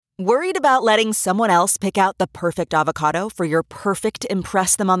Worried about letting someone else pick out the perfect avocado for your perfect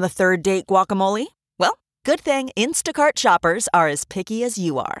impress them on the third date guacamole? Well, good thing Instacart shoppers are as picky as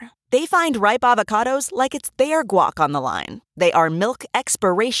you are. They find ripe avocados like it's their guac on the line. They are milk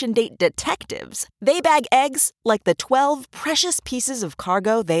expiration date detectives. They bag eggs like the 12 precious pieces of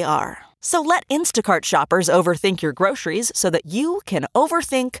cargo they are. So let Instacart shoppers overthink your groceries so that you can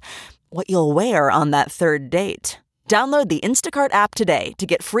overthink what you'll wear on that third date. Download the Instacart app today to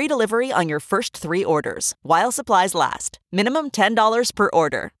get free delivery on your first 3 orders, while supplies last. Minimum $10 per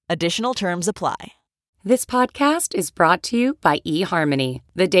order. Additional terms apply. This podcast is brought to you by eHarmony,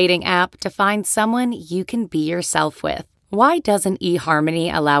 the dating app to find someone you can be yourself with. Why doesn't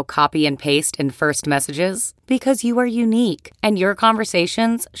eHarmony allow copy and paste in first messages? Because you are unique, and your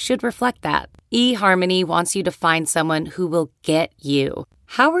conversations should reflect that. eHarmony wants you to find someone who will get you.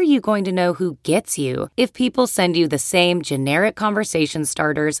 How are you going to know who gets you if people send you the same generic conversation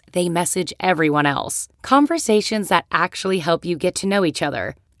starters they message everyone else? Conversations that actually help you get to know each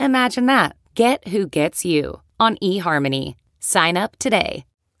other. Imagine that. Get who gets you on eHarmony. Sign up today.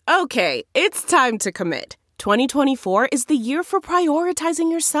 Okay, it's time to commit. 2024 is the year for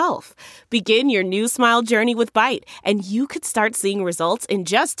prioritizing yourself. Begin your new smile journey with Byte, and you could start seeing results in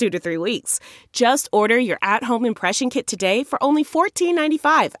just 2 to 3 weeks. Just order your at-home impression kit today for only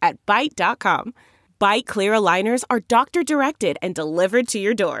 $14.95 at Byte.com. Byte clear aligners are doctor-directed and delivered to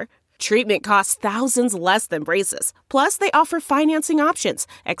your door. Treatment costs thousands less than braces. Plus, they offer financing options,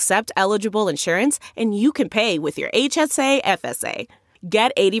 accept eligible insurance, and you can pay with your HSA FSA.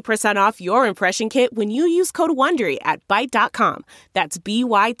 Get 80% off your impression kit when you use code WONDERY at Byte.com. That's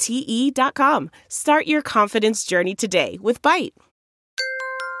BYTE.com. Start your confidence journey today with Byte.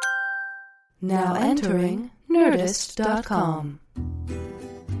 Now entering Nerdist.com.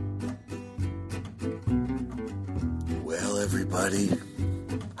 Well, everybody,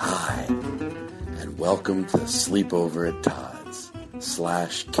 hi, and welcome to Sleepover at Todd's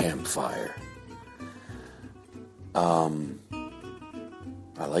 /Campfire.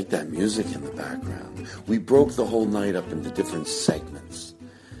 I like that music in the background. We broke the whole night up into different segments.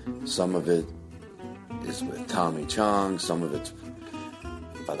 Some of it is with Tommy Chong, some of it's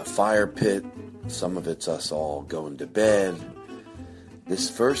by the fire pit, some of it's us all going to bed. This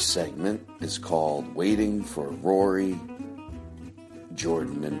first segment is called Waiting for Rory,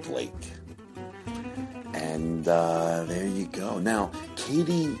 Jordan, and Blake. And there you go. Now,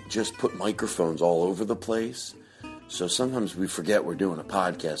 Katie just put microphones all over the place. So sometimes we forget we're doing a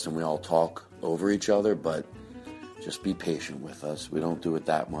podcast and we all talk over each other, but just be patient with us. We don't do it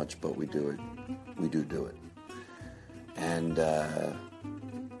that much, but we do it. We do it. And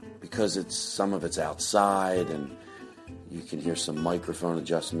because some of it's outside and you can hear some microphone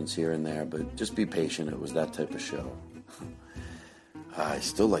adjustments here and there, but just be patient. It was that type of show. I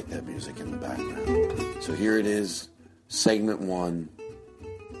still like that music in the background. So here it is, segment 1,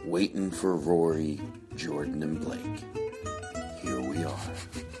 Waiting for Rory, Jordan, and Blake. Here we are.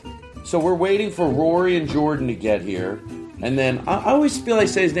 So we're waiting for Rory and Jordan to get here. And then, I always feel I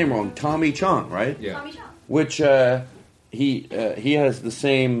say his name wrong, Tommy Chong, right? Yeah. Tommy Chong. Which, he has the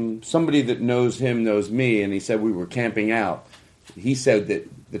same, somebody that knows him knows me, and he said we were camping out. He said that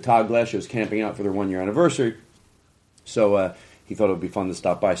the Todd Glass Show is camping out for their 1-year anniversary. So he thought it would be fun to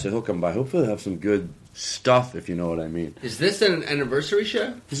stop by, so he'll come by. Hopefully he'll have some good stuff, if you know what I mean. Is this an anniversary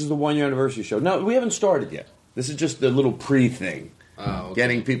show? This is the 1-year anniversary show. No, we haven't started yet. This is just the little pre-thing. Oh, okay.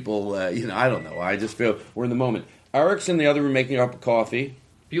 Getting people, I don't know. I just feel we're in the moment. Eric's in the other room making up a coffee.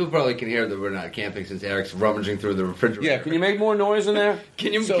 People probably can hear that we're not camping since Eric's rummaging through the refrigerator. Yeah, can you make more noise in there?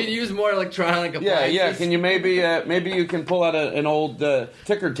 Can you use more electronic appliances? Yeah. Can you maybe you can pull out an old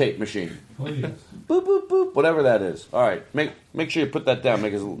ticker tape machine? Oh, yes. Boop, boop, boop, whatever that is. All right, make sure you put that down.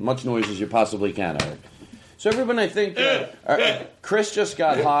 Make as much noise as you possibly can, Eric. So everyone, I think, Chris just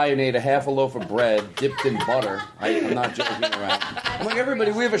got high and ate a half a loaf of bread dipped in butter. I'm not joking around. I'm like,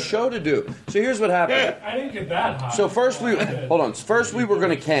 everybody, we have a show to do. So here's what happened. I didn't get that high. So first we were going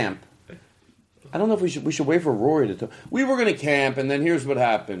to camp. I don't know if we should wait for Rory to talk. We were going to camp, and then here's what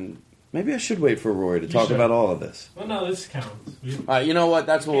happened. Maybe I should wait for Rory to talk about all of this. Well, no, this counts. All right, you know what?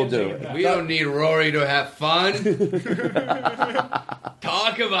 That's what we'll do. We don't need Rory to have fun.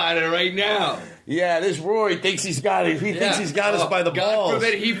 Talk about it right now. Yeah, this Rory thinks he's got it. He thinks he's got us by the balls. God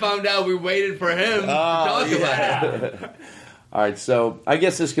forbid he found out we waited for him to talk about it. All right, so I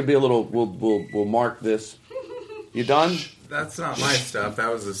guess this could be a little. We'll mark this. You done? That's not my stuff. That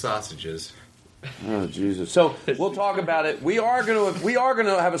was the sausages. Oh Jesus! So we'll talk about it. We are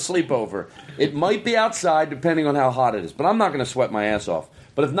gonna have a sleepover. It might be outside, depending on how hot it is. But I'm not gonna sweat my ass off.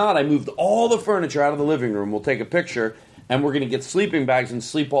 But if not, I moved all the furniture out of the living room. We'll take a picture, and we're going to get sleeping bags and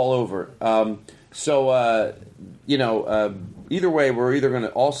sleep all over. Either way, we're either going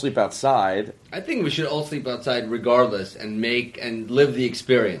to all sleep outside. I think we should all sleep outside regardless and live the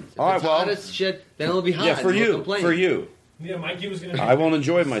experience. If it's hot as shit, then it'll be hot. Yeah, for you. Yeah, Mikey was going to... I won't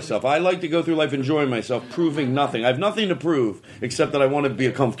enjoy myself. I like to go through life enjoying myself, proving nothing. I have nothing to prove except that I want to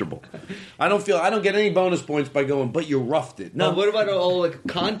be comfortable. I don't get any bonus points by going, but you roughed it. No. Well, what about all the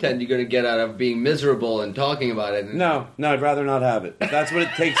content you're going to get out of being miserable and talking about it? No, I'd rather not have it. If that's what it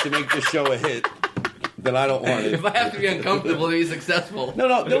takes to make this show a hit, then I don't want it. If I have to be uncomfortable to be successful. No,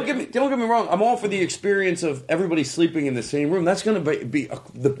 don't get me wrong. I'm all for the experience of everybody sleeping in the same room. That's going to be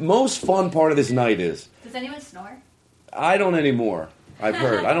the most fun part of this night is... Does anyone snore? I don't anymore. I've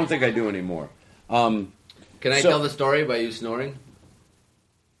heard. I don't think I do anymore. Can I tell the story by you snoring?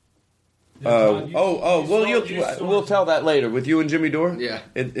 We'll tell that later with you and Jimmy Dore. Yeah,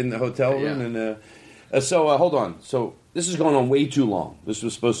 in the hotel room. Yeah. And hold on. So this is going on way too long. This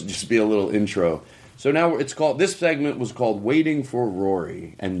was supposed to just be a little intro. So now this segment was called "Waiting for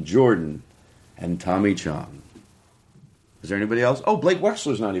Rory and Jordan and Tommy Chong." Is there anybody else? Oh, Blake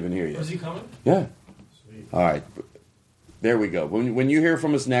Wexler's not even here yet. Was he coming? Yeah. Sweet. All right. There we go. When you hear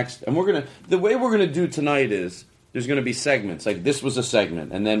from us next, and the way we're gonna do tonight is there's gonna be segments. Like this was a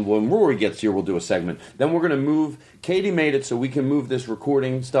segment, and then when Rory gets here, we'll do a segment. Then we're gonna move. Katie made it so we can move this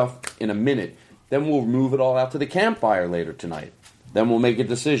recording stuff in a minute. Then we'll move it all out to the campfire later tonight. Then we'll make a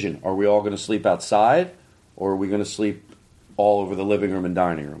decision. Are we all gonna sleep outside, or are we gonna sleep all over the living room and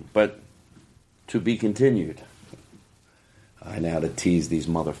dining room? But to be continued. I know how to tease these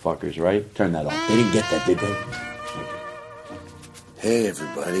motherfuckers, right? Turn that off. They didn't get that, did they? Hey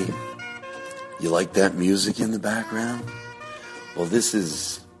everybody, you like that music in the background? Well, this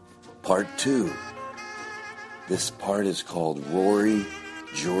is part 2. This part is called Rory,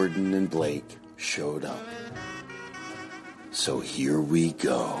 Jordan, and Blake Showed Up. So here we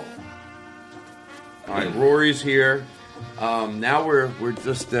go. All right, Rory's here. Now we're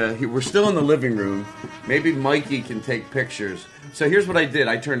just we're still in the living room. Maybe Mikey can take pictures. So here's what I did.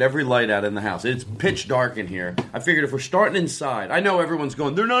 I turned every light out in the house. It's pitch dark in here. I figured if we're starting inside, I know everyone's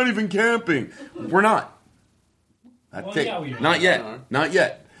going, they're not even camping. We're not. Not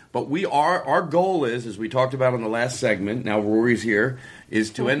yet. But we are. Our goal is, as we talked about in the last segment, now Rory's here,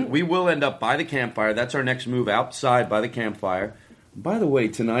 is to end. We will end up by the campfire. That's our next move, outside by the campfire. By the way,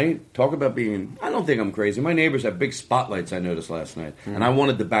 tonight, talk about being... I don't think I'm crazy. My neighbors have big spotlights I noticed last night. And I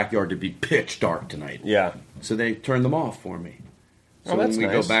wanted the backyard to be pitch dark tonight. Yeah. So they turned them off for me. So when we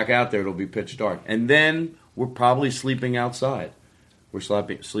go back out there, it'll be pitch dark. And then we're probably sleeping outside. We're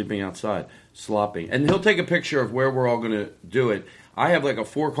sleeping outside. Slopping. And he'll take a picture of where we're all going to do it. I have like a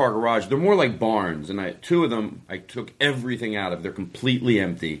 4-car garage. They're more like barns. And 2 of them, I took everything out of. They're completely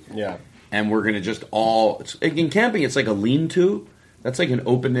empty. Yeah. And we're going to just all... in camping, it's like a lean-to. That's like an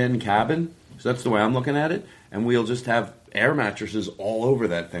open-end cabin. So that's the way I'm looking at it. And we'll just have air mattresses all over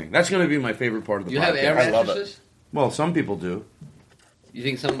that thing. That's going to be my favorite part of the podcast. You have air mattresses? I love it. Well, some people do. You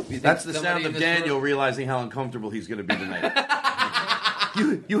think that's the sound of Daniel realizing how uncomfortable he's going to be tonight.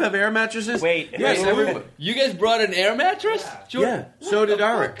 You have air mattresses? Wait. Yes, everyone. You guys brought an air mattress? Yeah. So did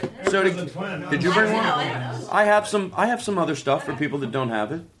Eric. Did you bring one? I have some other stuff for people that don't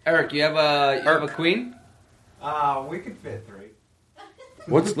have it. Eric, you have a queen? We could fit 3.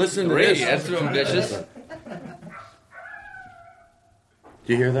 Listen to this. That's too ambitious.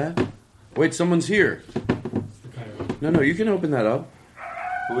 Do you hear that? Wait, someone's here. No, you can open that up.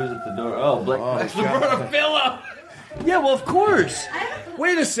 Who is at the door? Oh, Blake. That's brought a pillow. Yeah, well, of course.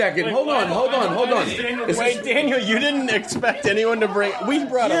 Wait a second. Hold on. Wait, Daniel, you didn't expect anyone to bring... We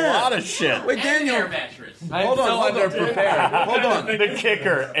brought a lot of shit. Wait, Daniel. Air mattress. Hold on. Hold on. The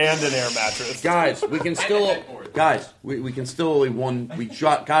kicker and an air mattress. Guys, we can still... we can still only one... We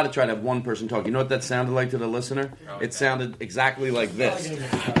got to try to have one person talk. You know what that sounded like to the listener? It sounded exactly like this.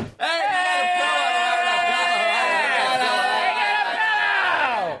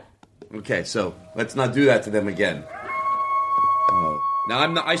 Okay, so let's not do that to them again.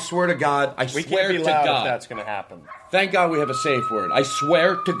 Now, I swear to God, we can't be loud if that's going to happen. Thank God we have a safe word. I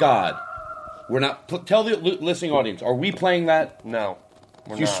swear to God, we're not. Tell the listening audience, are we playing that? No,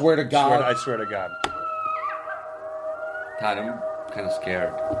 we're you not. Swear to God? I swear to God. God, I'm kind of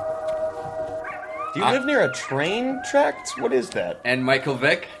scared. Do you live near a train tracks? What is that? And Michael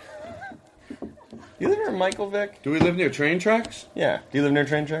Vick? You live near Michael Vick? Do we live near train tracks? Yeah. Do you live near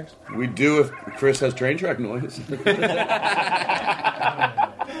train tracks? We do if Chris has train track noise.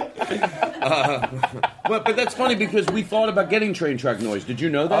 But that's funny because we thought about getting train track noise. Did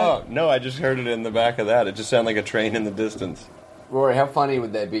you know that? Oh, no, I just heard it in the back of that. It just sounded like a train in the distance. Rory, how funny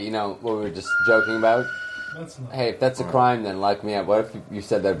would that be? You know, what we were just joking about? That's not. Hey, if that's a crime, then lock me up. What if you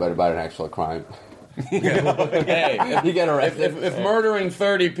said that about an actual crime? Hey, You get arrested. if murdering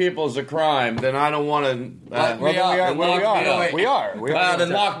 30 people is a crime, then I don't want to. We are. Then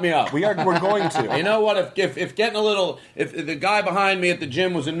lock me up. We're going to. You know what? If getting a little, if the guy behind me at the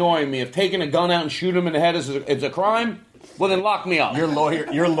gym was annoying me, if taking a gun out and shoot him in the head is a crime, well then lock me up. Your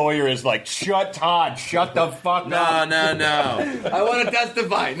lawyer is like, shut the fuck up. No. I want to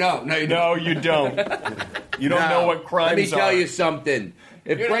testify. No, you don't. No, you don't. You don't know what crimes are. Let me tell you something.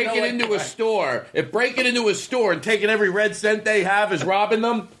 If breaking into a store and taking every red cent they have is robbing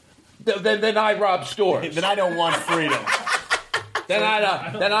them, then I rob stores. Then I don't want freedom. Then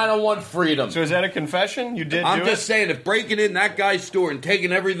I don't want freedom. So is that a confession? You did. I'm just saying, if breaking in that guy's store and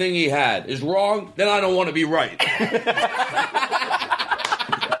taking everything he had is wrong, then I don't want to be right.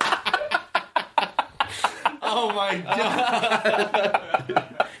 Oh my God.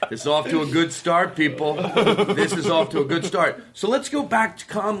 It's off to a good start, people. This is off to a good start. So let's go back to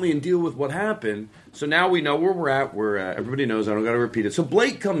calmly and deal with what happened. So now we know where we're at. Everybody knows. I don't got to repeat it. So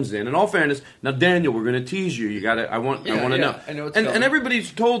Blake comes in. In all fairness, now Daniel, we're going to tease you. You got to. I want to know. I know. And everybody's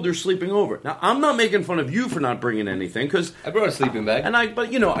told they're sleeping over. Now I'm not making fun of you for not bringing anything because I brought a sleeping bag. But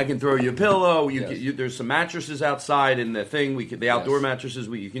I can throw you a pillow. There's some mattresses outside in the thing. The outdoor mattresses.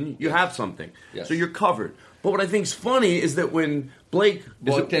 You have something. Yes. So you're covered. But what I think's funny is that when Blake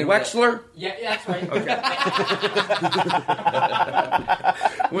Wexler. Yeah, that's right. Okay.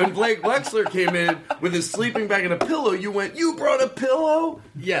 When Blake Wexler came in with his sleeping bag and a pillow, you went, "You brought a pillow?"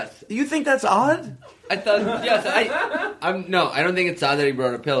 Yes. You think that's odd? I thought, yes, I don't think it's odd that he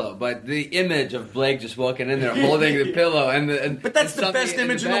brought a pillow, but the image of Blake just walking in there holding the pillow but that's the best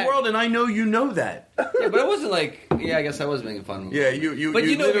image in the world, and I know you know that. Yeah, but it wasn't like, I guess I was making fun of him. Yeah, you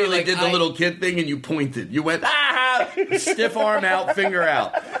literally did the little kid thing and you pointed. You went, stiff arm out, finger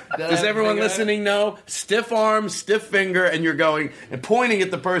out. Does everyone listening know? Stiff arm, stiff finger, and you're going and pointing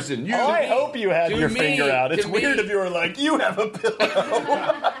at the person. I hope you had your finger out. It's weird if you were like, you have a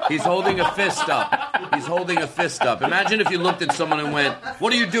pillow. He's holding a fist up. He's holding a fist up. Imagine if you looked at someone and went,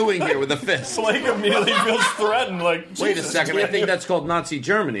 "What are you doing here with a fist?" Blake immediately feels threatened. Like, wait a second. I think that's called Nazi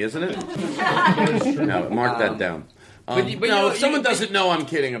Germany, isn't it? No, mark that down. If someone doesn't know, I'm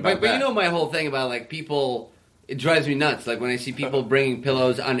kidding about that. But you know my whole thing about people. It drives me nuts. Like when I see people bringing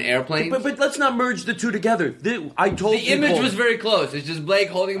pillows on airplanes. But let's not merge the two together. I told the image was very close. It's just Blake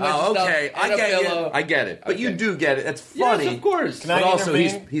holding a bunch of stuff and a pillow. I get it. But you do get it. That's funny. Yes, of course. But also,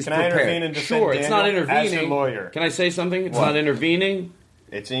 he's prepared. I intervene and defend Daniel? It's not intervening. As your lawyer. Can I say something? It's not intervening.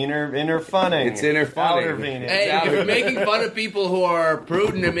 It's inner-funning. It's inner-funning. Outer-vening. Hey, if making fun of people who are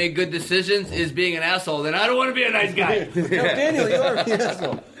prudent and make good decisions is being an asshole, then I don't want to be a nice guy. No, Daniel, you are an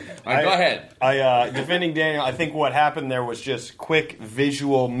asshole. All right, go ahead. Defending Daniel, I think what happened there was just quick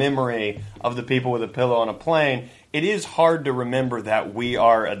visual memory of the people with a pillow on a plane. It is hard to remember that we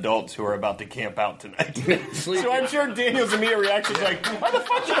are adults who are about to camp out tonight. So I'm sure Daniel's immediate reaction is like, why the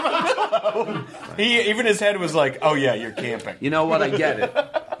fuck do you have a pillow? Even his head was like, oh yeah, you're camping. You know what? I get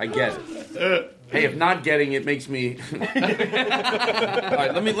it. Hey, if not getting it makes me. All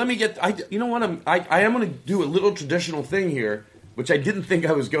right, let me get. You know what? I am going to do a little traditional thing here, which I didn't think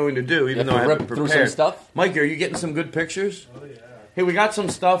I was going to do, even though I haven't prepared. Through some stuff? Mike, are you getting some good pictures? Oh, yeah. Hey, we got some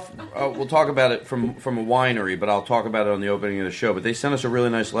stuff. We'll talk about it from a winery, but I'll talk about it on the opening of the show. But they sent us a really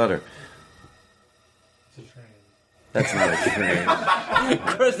nice letter. It's a train. That's not a train.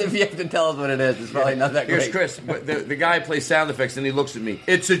 Chris, if you have to tell us what it is, it's probably not that great. Here's Chris. The guy plays sound effects, and he looks at me.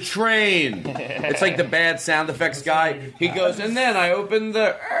 It's a train. It's like the bad sound effects guy. He goes, and then I open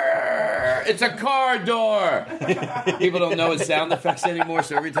the... It's a car door. People don't know his sound effects anymore,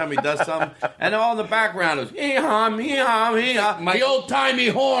 so every time he does something, and all in the background is hee-hum, hee-hum, hee-hum, the old-timey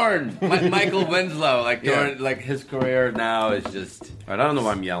horn. Michael Winslow, his career now is just... All right, I don't know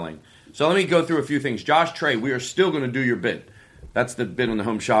why I'm yelling. So let me go through a few things. Josh Trey, we are still going to do your bit. That's the bit on the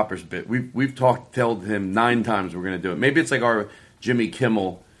Home Shoppers bit. We've told him 9 times we're going to do it. Maybe it's like our Jimmy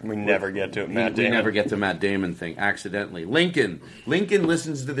Kimmel... We never get to it, Matt Damon. We never get to Matt Damon thing, accidentally. Lincoln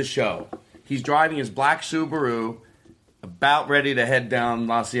listens to the show. He's driving his black Subaru, about ready to head down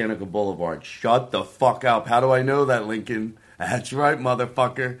La Cienega Boulevard. Shut the fuck up. How do I know that, Lincoln? That's right,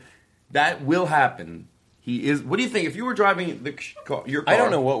 motherfucker. That will happen. He is. What do you think? If you were driving your car... I don't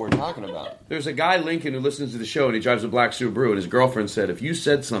know what we're talking about. There's a guy, Lincoln, who listens to the show, and he drives a black Subaru, and his girlfriend said if you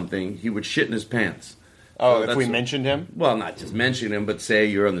said something, he would shit in his pants. Oh, if we mentioned him? Well, not just mention him, but say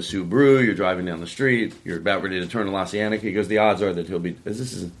you're on the Subaru, you're driving down the street, you're about ready to turn to La Cienega. He goes, the odds are that he'll be... This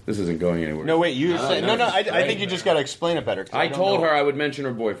isn't going anywhere. No, wait, you said... No, I think you just got to explain it better. I told her I would mention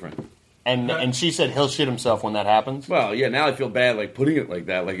her boyfriend. And she said he'll shit himself when that happens. Well, yeah, now I feel bad, like, putting it like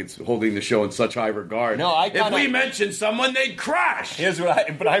that, like it's holding the show in such high regard. No, if we mention someone, they'd crash!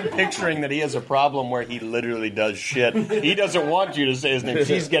 But I'm picturing that he has a problem where he literally does shit. He doesn't want you to say his name.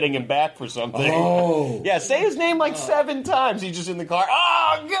 She's getting him back for something. Oh. Yeah, say his name like 7 times. He's just in the car.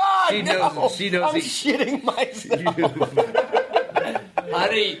 Oh, God, She knows I'm shitting myself.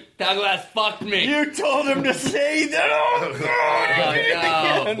 Honey, Douglas fucked me. You told him to say that.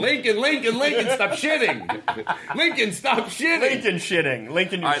 Oh, no. Lincoln, stop shitting. Lincoln, stop shitting.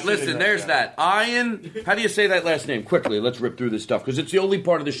 Lincoln, all right, listen, there's that. Ian, how do you say that last name? Quickly, let's rip through this stuff, because it's the only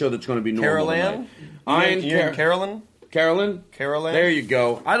part of the show that's going to be normal. Carol Ann? Ian Carolyn? Carolyn? Caroline? There you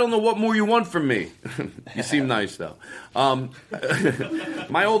go. I don't know what more you want from me. You seem nice, though.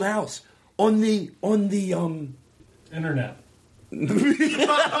 My old house. On the internet. He could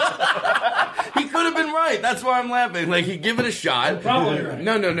have been right. That's why I'm laughing. Like, he'd give it a shot. Probably right.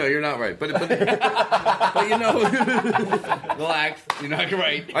 No, you're not right. But you know, relax. You're not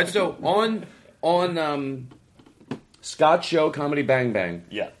right. All right, so on Scott's show, Comedy Bang Bang.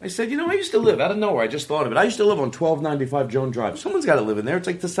 Yeah. I said, I used to live out of nowhere. I just thought of it. I used to live on 1295 Joan Drive. Someone's got to live in there. It's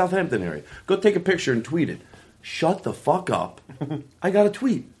like the Southampton area. Go take a picture and tweet it. Shut the fuck up. I got a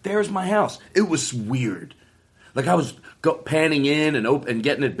tweet. There's my house. It was weird. Like, I was panning in and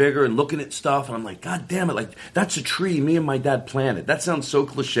getting it bigger and looking at stuff, and I'm like, God damn it! Like, that's a tree me and my dad planted. That sounds so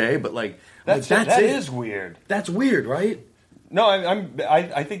cliche, but that is weird. That's weird, right? No,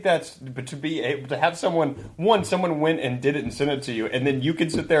 I think that's, but to be able to have someone went and did it and sent it to you, and then you can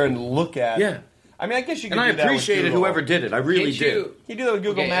sit there and look at. Yeah. I mean, I guess you can. And I do that with appreciated Google. whoever did it. I really did. Can you do that with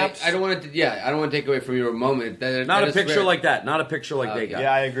Google Maps? I don't want to. Yeah, I don't want to take away from your moment. Not a picture like that. Not a picture like they got.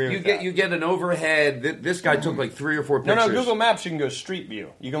 Yeah, I agree with that. You get an overhead. This guy took like 3 or 4 pictures. No, Google Maps, you can go street view.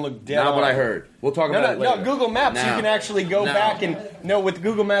 You can look down. Not what I heard. We'll talk about it later. No, Google Maps, you can actually go back and... No, with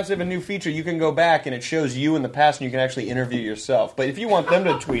Google Maps, they have a new feature. You can go back and it shows you in the past and you can actually interview yourself. But if you want them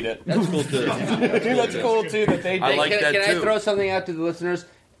to tweet it... That's cool, too. That's cool, too, that they... I like that, too. Can I throw something out to the listeners?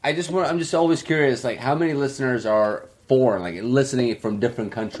 I'm just always curious, like, how many listeners are foreign, like, listening from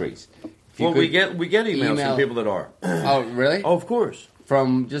different countries? Well, we get emails from people that are. Oh, really? Oh, of course.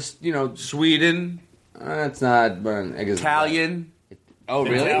 From just, Sweden. That's not... I guess Italian. Oh,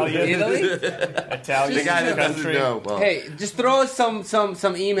 really? Italy? Italian. The guy that doesn't know. Well. Hey, just throw us some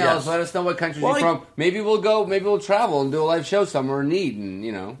emails. Yes. Let us know what countries you're from. Maybe we'll travel and do a live show somewhere and eat,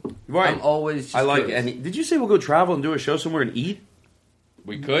 and, Right. I'm always just I like curious. it. And did you say we'll go travel and do a show somewhere and eat?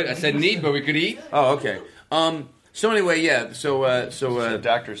 We could. I said need, but we could eat. Oh, okay. So anyway, yeah. So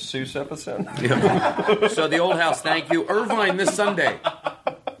Dr. Seuss episode. Yeah. So the old house. Thank you, Irvine this Sunday.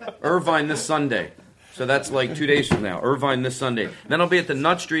 So that's like 2 days from now. Irvine this Sunday. Then I'll be at the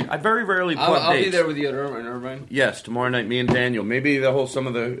Nut Street. I very rarely plug I'll dates. be there with you at Irvine. Yes, tomorrow night, me and Daniel. Maybe some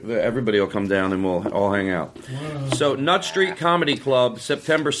of the everybody will come down and we'll all hang out. Wow. So Nut Street Comedy Club,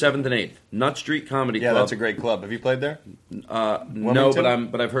 September 7th and 8th. Nut Street Comedy Club. Yeah, that's a great club. Have you played there? No,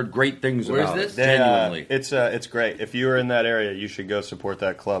 but I've heard great things about this? it. Genuinely. It's great. If you are in that area, you should go support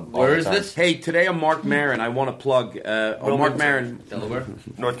that club. Where is this? Hey, today I'm Mark Maron. I want to plug Mark Maron, Delaware,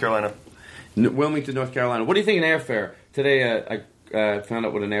 North Carolina. Wilmington, North Carolina. What do you think of airfare? Today I found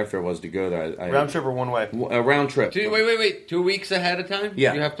out what an airfare was to go there. Round trip or one way? Round trip. Wait. 2 weeks ahead of time?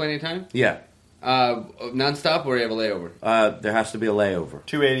 Yeah. You have plenty of time? Yeah. Non-stop, or you have a layover? There has to be a layover.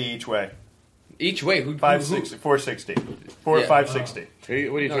 $280 each way. Each way? 460. 560.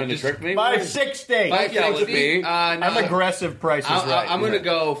 What are you trying to trick me? 560. $560. I'm aggressive prices right. I'm going to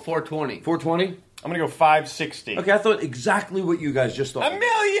go 420. 420? I'm going to go 560. Okay, I thought exactly what you guys just thought. $1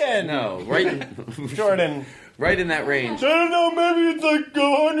 million! No, right? Jordan. Right in that range. I don't know, maybe it's like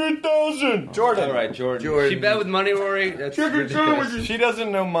 100,000. Jordan. All right, Jordan. She bet with money, Rory? That's ridiculous. She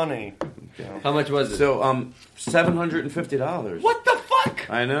doesn't know money. How much was it? So, $750. What the fuck?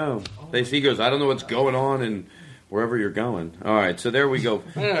 I know. He goes, I don't know what's going on in wherever you're going. All right, so there we go.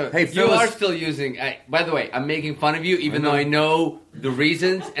 Hey, Phyllis. You are still using... by the way, I'm making fun of you, even though I know the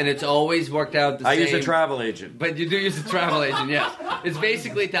reasons, and it's always worked out the same. I use a travel agent. But you do use a travel agent, yes. It's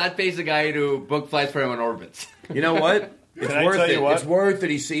basically Todd pays a guy to book flights for him on Orbitz. You know what? It's worth it. It's worth it.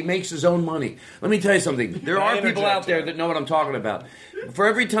 He makes his own money. Let me tell you something. There are people out there that know what I'm talking about. For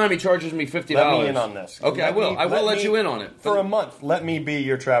every time he charges me $50. Let me in on this. Okay, I will. I will let you in on it. For a month, let me be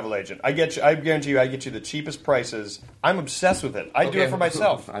your travel agent. I guarantee you I get you the cheapest prices. I'm obsessed with it. I do it for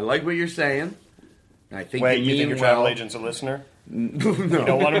myself. I like what you're saying. I think Wait, you think your travel agent's a listener? No. You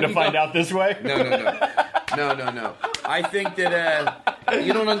don't want him to find out this way? No. I think that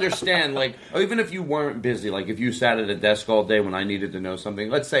you don't understand. Like, even if you weren't busy, like if you sat at a desk all day when I needed to know something,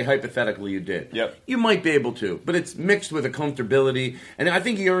 let's say hypothetically you did. Yep. You might be able to, but it's mixed with a comfortability. And I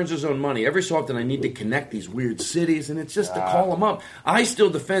think he earns his own money. Every so often I need to connect these weird cities, and it's just to call him up. I still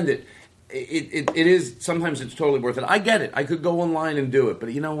defend it. It is, sometimes it's totally worth it. I get it. I could go online and do it.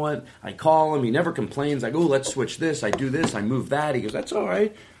 But you know what? I call him. He never complains. I go, let's switch this. I do this. I move that. He goes, that's all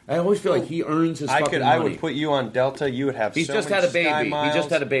right. I always feel like he earns his fucking money. I would put you on Delta. You would have He's so just many had a baby. Sky Miles. He just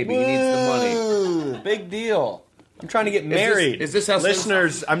had a baby. He needs the money. Big deal. I'm trying to get married. Is this how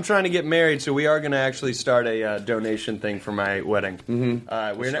listeners? I'm trying to get married, so we are going to actually start a donation thing for my wedding.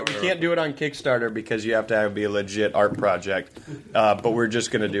 Mm-hmm. We can't do it on Kickstarter because you have to be a legit art project. But we're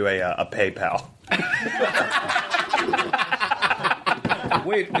just going to do a PayPal.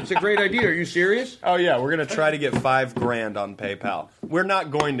 Wait, it's a great idea. Are you serious? Oh yeah, we're going to try to get $5,000 on PayPal. We're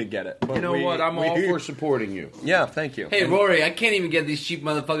not going to get it. But you know what? I'm all for supporting you. Yeah, thank you. Hey, Rory, I can't even get these cheap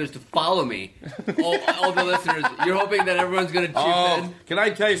motherfuckers to follow me. All the listeners. You're hoping that everyone's going to chip in? Can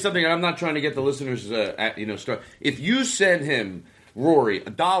I tell you something? I'm not trying to get the listeners, start. If you send him, Rory,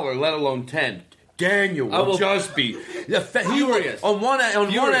 $1, let alone 10, Daniel will just be furious. On one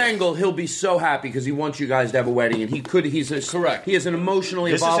angle, he'll be so happy because he wants you guys to have a wedding, and correct. He is an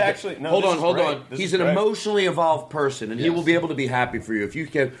emotionally evolved. Hold on. He's an emotionally evolved person, and he will be able to be happy for you. If you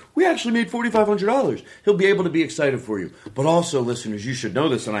can, we actually made $4,500. He'll be able to be excited for you. But also, listeners, you should know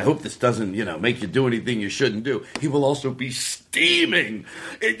this, and I hope this doesn't, make you do anything you shouldn't do. He will also be steaming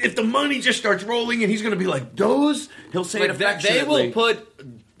if the money just starts rolling, and he's going to be like, "Those." He'll say it affectionately. They will put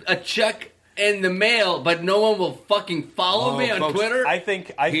a check in the mail, but no one will fucking follow me on folks, Twitter. I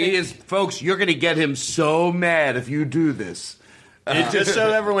think folks. You're going to get him so mad if you do this. Just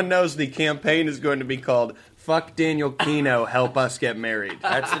so everyone knows, the campaign is going to be called "Fuck Daniel Kino, Help Us Get Married."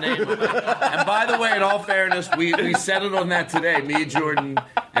 That's the name of it. And by the way, in all fairness, we settled on that today. Me, Jordan,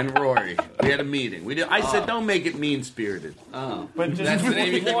 and Rory. We had a meeting. I said, don't make it mean spirited. But just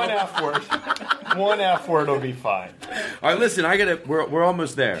one F word. One F word will be fine. All right, listen. We're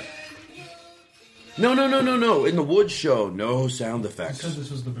almost there. No. In the Woods show, no sound effects. Because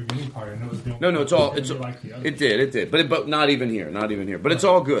this was the beginning part, and it was the No, it's all. It did. But not even here. But it's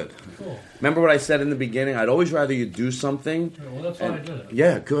all good. Cool. Remember what I said in the beginning? I'd always rather you do something. Yeah, well, that's why I did it.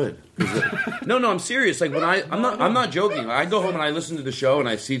 Yeah, good. No, I'm serious. Like when I'm not joking. I go home and I listen to the show and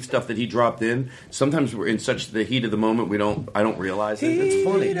I see stuff that he dropped in. Sometimes we're in such the heat of the moment I don't realize it. It's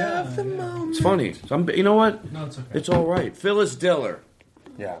funny. It's funny. You know what? No, it's okay. It's all right. Phyllis Diller.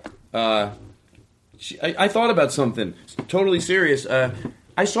 Yeah. I thought about something totally serious.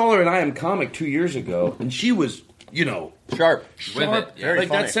 I saw her in I Am Comic 2 years ago, and she was, sharp. Very funny.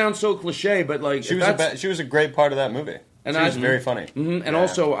 That sounds so cliche, but like she was a great part of that movie. And she was very funny. Mm-hmm, and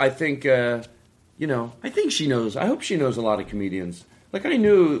also, I think, I think she knows. I hope she knows a lot of comedians. Like I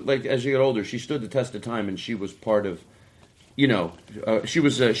knew, like as you get older, she stood the test of time, and she was part of. She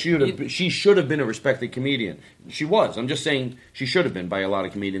should have been a respected comedian. She was. I'm just saying she should have been by a lot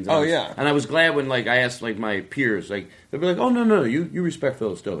of comedians. And I was glad when I asked my peers, they'd be like, "Oh no, you respect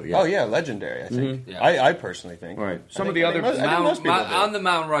Phyllis Diller." Yeah. Oh yeah, legendary. I think. Mm-hmm. Yeah. I personally think. All right. Some of the other on the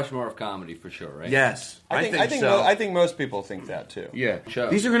Mount Rushmore of comedy for sure, right? Yes, I think so. I think most people think that too. Yeah.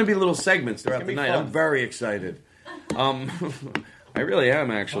 Sure. These are going to be little segments throughout the night. Fun. I'm very excited. I really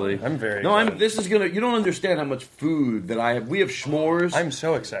am, actually. I'm very excited. This is gonna. You don't understand how much food that I have. We have s'mores. I'm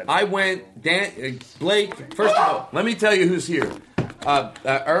so excited. I went. Blake. First of all, let me tell you who's here.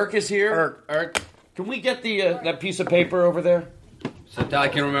 Eric is here. Eric, can we get the that piece of paper over there? So I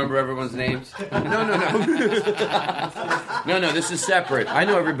can remember everyone's names. No. No. This is separate. I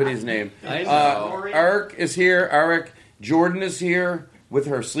know everybody's name. I know. Eric is here. Eric. Jordan is here with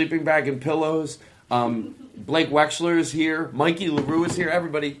her sleeping bag and pillows. Blake Wexler is here. Mikey LaRue is here.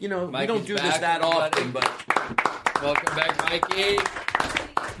 Everybody, we don't do this that often, but welcome back, Mikey.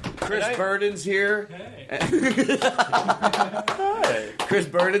 Chris Burden's here. Hey. Chris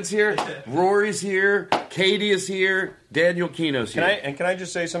Burden's here. Rory's here. Katie is here. Daniel Kino's here. Can I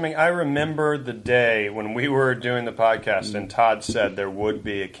just say something? I remember the day when we were doing the podcast and Todd said there would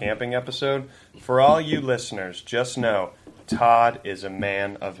be a camping episode. For all you listeners, just know Todd is a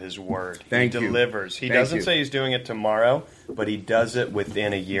man of his word. He delivers. He doesn't say he's doing it tomorrow, but he does it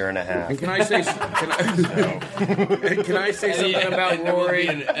within a year and a half. And can I say something about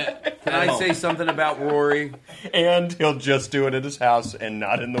Rory? Can I say something about Rory? And he'll just do it at his house and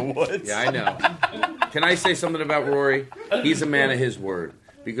not in the woods. Yeah, I know. Can I say something about Rory? He's a man of his word.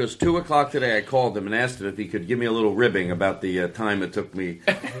 because 2 o'clock today I called him and asked him if he could give me a little ribbing about the time it took me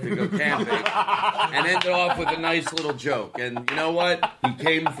to go camping, and ended off with a nice little joke. And you know what? He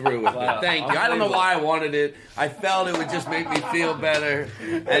came through with it. Thank you. I don't know why I wanted it. I felt it would just make me feel better.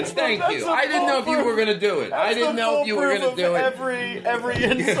 And thank you. I didn't know if you were going to do it. I didn't know if you were going to do it. Every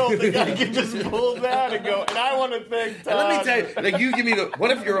insult, the guy can just pull that and go, and I want to thank Todd. And let me tell you, like, you give me the,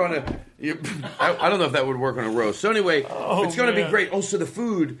 what if you're on a, I don't know if that would work on a roast. So anyway, it's going to be great. Oh, so the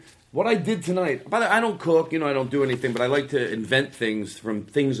food, what I did tonight, by the way, I don't cook, I don't do anything, but I like to invent things from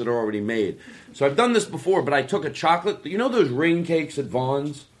things that are already made. So I've done this before, but I took a chocolate, those ring cakes at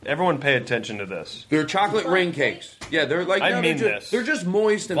Vaughn's? Everyone pay attention to this. They're chocolate ring cakes. Yeah, they're like, they're just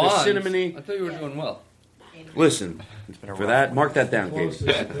moist and Vaughn's. they're cinnamony. I thought you were doing well. Listen, for that, mark that down,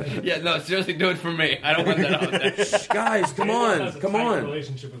 Casey. Yeah, no, seriously, do it for me. I don't want that out there. Shh, guys, come on.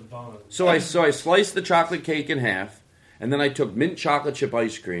 Relationship with Vaughn. So I sliced the chocolate cake in half, and then I took mint chocolate chip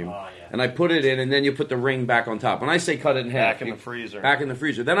ice cream, and I put it in, and then you put the ring back on top. When I say cut it in half, Back in the freezer. Back in the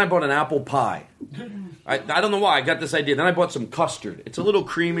freezer. Then I bought an apple pie. I don't know why I got this idea. Then I bought some custard. It's a little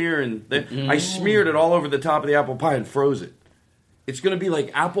creamier, and I smeared it all over the top of the apple pie and froze it. It's going to be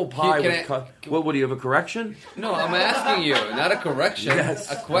like apple pie with What do you have, a correction? No, I'm asking you, not a correction.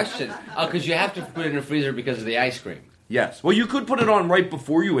 Yes. A question. Oh, because you have to put it in the freezer because of the ice cream. Yes. Well, you could put it on right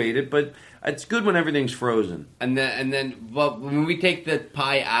before you ate it, but it's good when everything's frozen. And then, well, when we take the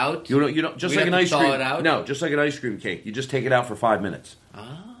pie out, you don't just we like have an to ice thaw cream. it out? No, just like an ice cream cake. You just take it out for 5 minutes.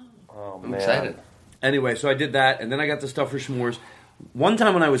 Oh, I'm excited. Anyway, so I did that, and then I got the stuff for s'mores. One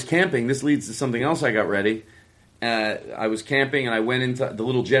time when I was camping, this leads to something else I got ready. I was camping, and I went into the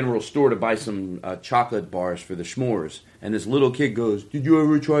little general store to buy some chocolate bars for the s'mores. And this little kid goes, "Did you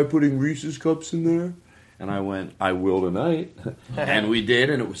ever try putting Reese's cups in there?" And I went, "I will tonight." And we did,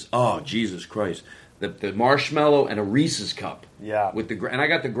 and it was, oh, Jesus Christ. The marshmallow and a Reese's cup. Yeah. And I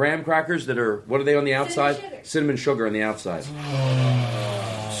got the graham crackers that are, what are they on the outside? Cinnamon sugar on the outside.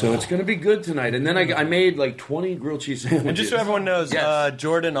 So it's going to be good tonight. And then I made like 20 grilled cheese sandwiches. And just so everyone knows,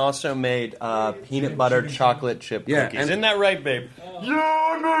 Jordan also made peanut butter chocolate chip cookies. And isn't that right, babe? Yeah,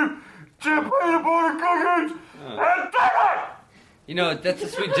 I made chip peanut butter cookies. That's a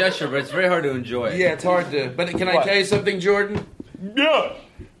sweet gesture, but it's very hard to enjoy. Yeah, it's hard to. But can I tell you something, Jordan? Yeah.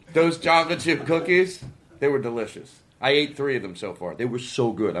 Those chocolate chip cookies, they were delicious. I ate 3 of them so far. They were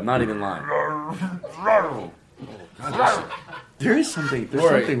so good. I'm not even lying. Oh, God, there is something. There's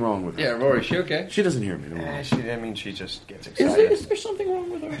something wrong with her. Yeah, Rory, she okay? She doesn't hear me. Don't worry. She just gets excited. Is there something wrong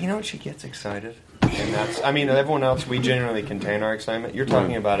with her? You know what? She gets excited. And everyone else, we genuinely contain our excitement. You're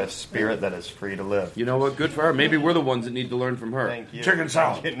talking about a spirit that is free to live. You know what? Good for her. Maybe we're the ones that need to learn from her. Thank you. Chicken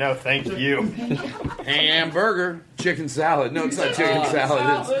salad. No, thank you. Hamburger. Chicken salad. No, it's not chicken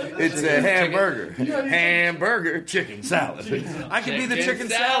salad. It's a hamburger. Hamburger. Chicken salad. I could be the chicken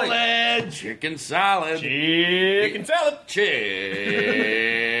salad. Chicken salad. Chicken salad. Chicken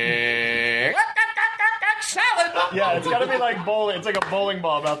salad. Yeah, it's got to be like bowling. It's like a bowling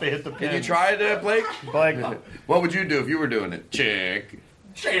ball about to hit the pin. Can you try it, Blake? Blake, what would you do if you were doing it? Chicken.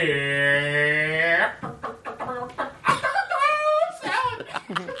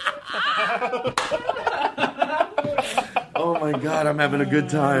 Oh my God, I'm having a good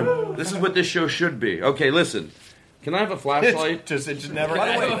time. This is what this show should be. Okay, listen. Can I have a flashlight? It just never.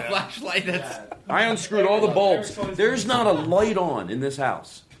 By the way, a flashlight. I unscrewed all the bulbs. There's not a light on in this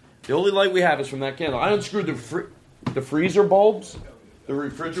house. The only light we have is from that candle. I unscrewed the freezer bulbs, the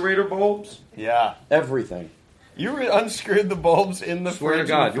refrigerator bulbs. Yeah, everything. You unscrewed the bulbs in the Swear fridge.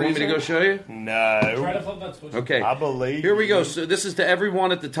 to God, you want me to go show you? No. Try to flip that switch. Okay. I believe. Here we go. So this is to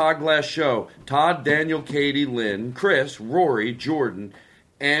everyone at the Todd Glass Show. Todd, Daniel, Katie, Lynn, Chris, Rory, Jordan,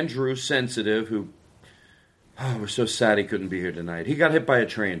 Andrew, Sensitive, who... Oh, we're so sad he couldn't be here tonight. He got hit by a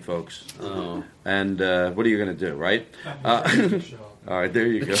train, folks. Oh. And what are you going to do, right? All right, there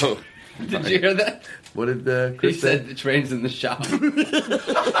you go. Did you hear that? What did Chris He say? said the train's in the shop.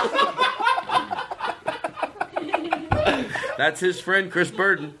 That's his friend, Chris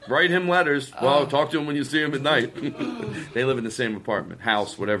Burton. Write him letters. Well, talk to him when you see him at night. They live in the same apartment,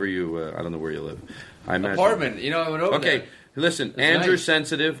 house, whatever you... I don't know where you live. I imagine. Apartment. I went over there. Okay, listen. That's Andrew nice.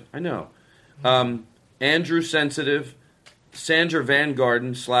 Sensitive. I know. Andrew Sensitive. Sandra Van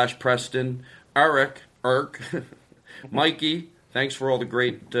Garden / Preston. Irk. Mikey. Thanks for all the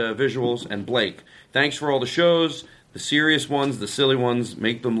great visuals. And Blake. Thanks for all the shows. The serious ones, the silly ones.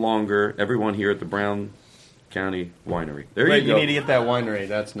 Make them longer. Everyone here at the Brown County Winery. There Right, you go. need to get that winery.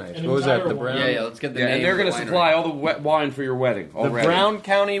 That's nice. What was that? The Brown. Yeah, let's get the name. and they're going to supply all the wet wine for your wedding. The Already. Brown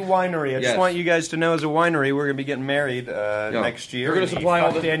County Winery. I just Yes. want you guys to know, as a winery, we're going to be getting married next year. They're gonna in the supply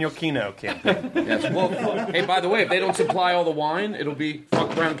all Fuck the- Daniel Kino campaign. Yes. Well, hey, by the way, if they don't supply all the wine, it'll be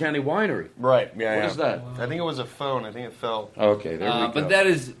fuck Brown County Winery. Right. Yeah. What yeah. is that? I think it was a phone. I think it fell. Okay, there we go. But that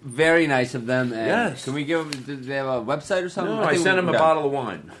is very nice of them. And Yes. Can we give them? Do they have a website or something? No, I think sent him a yeah. bottle of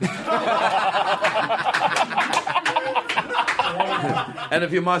wine. And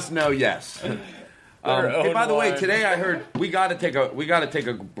if you must know, yes. Hey, by the way, today I heard we got to take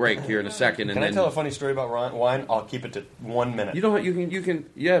a break here in a second. And Can I then, tell a funny story about wine? I'll keep it to 1 minute. You don't. You can.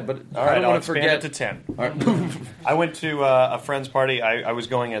 Yeah, but All I right, don't I'll want to expand forget. it to 10. All right. I went to a friend's party. I was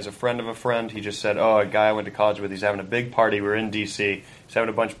going as a friend of a friend. He just said, "Oh, a guy I went to college with. He's having a big party. We're in D.C. He's having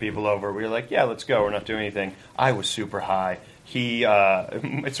a bunch of people over." We were like, "Yeah, let's go." We're not doing anything. I was super high.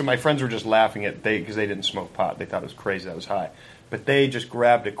 So my friends were just laughing at because they didn't smoke pot. They thought it was crazy that I was high. But they just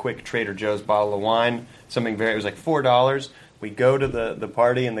grabbed a quick Trader Joe's bottle of wine. It was like $4. We go to the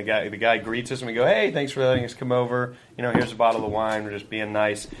party, and the guy greets us, and we go, "Hey, thanks for letting us come over. Here's a bottle of wine. We're just being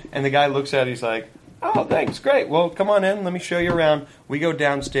nice." And the guy looks at it. He's like, "Oh, thanks, great. Well, come on in. Let me show you around." We go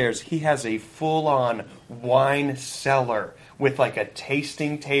downstairs. He has a full-on wine cellar with like a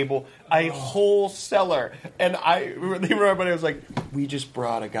tasting table, a whole cellar. And everybody was like, "We just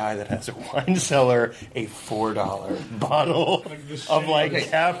brought a guy that has a wine cellar a $4 bottle of like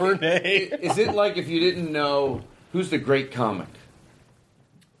Cabernet." Is it like if you didn't know who's the great comic?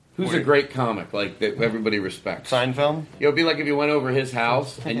 Who's a great comic like that everybody respects? Seinfeld? It would be like if you went over his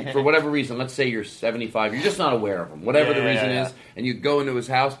house and for whatever reason, let's say you're 75, you're just not aware of him, whatever the reason is, and you go into his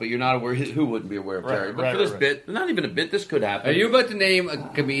house, but you're not aware. Who wouldn't be aware of Terry? But for this bit, not even a bit, this could happen. Are you about to name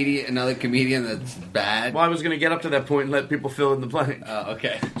another comedian that's bad? Well, I was going to get up to that point and let people fill in the blank.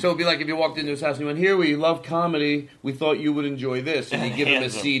 Okay. So it'd be like if you walked into his house and you went, "Here, we love comedy. We thought you would enjoy this," and you give him a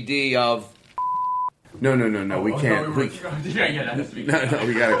CD of. No, we can't. No, that's me. No,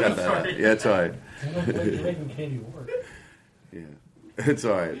 we gotta cut that out. Sorry. Yeah, it's all right. You're making candy work. Yeah, it's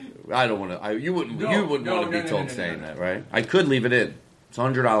all right. I don't want to. You wouldn't want to be told saying that, right? I could leave it in. It's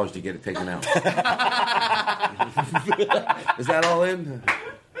 $100 to get it taken out. Is that all in?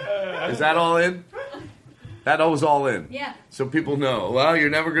 Is that all in? That was all in. Yeah. So people know. Well, you're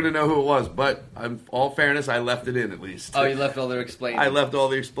never going to know who it was, but in all fairness, I left it in at least. Oh, you left all their explaining. I left all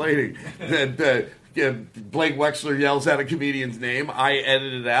the explaining. Blake Wexler yells out a comedian's name. I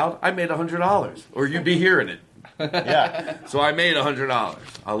edited it out. I made $100, or you'd be hearing it. Yeah. So I made $100.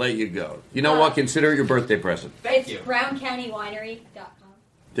 I'll let you go. You know what? Consider it your birthday present. It's BrownCountyWinery.com.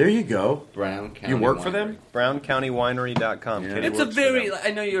 There you go. Brown County. You work Winery. for them? BrownCountyWinery.com. Yeah. Katie It's a works for very. them.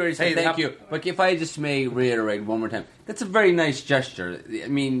 I know you already said Hey, thank you, but if I just may reiterate one more time, that's a very nice gesture. I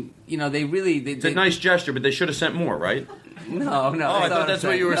mean, they really. It's a nice gesture, but they should have sent more, right? No. Oh, I thought that's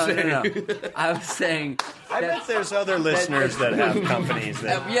what you were saying. No. I was saying. I bet there's other listeners that have companies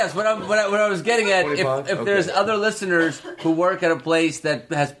that. Yes, what I was getting at, 25? if there's other listeners who work at a place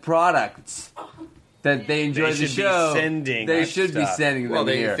that has products that they enjoy They the should be show, sending they that should be stuff. sending them Well,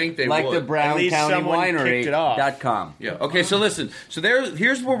 they here. think they like would. the Brown At least County someone kicked it off. Winery.com. Yeah. Okay. So listen. So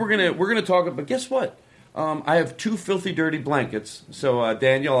here's what we're gonna talk about. But guess what? I have 2 filthy, dirty blankets. So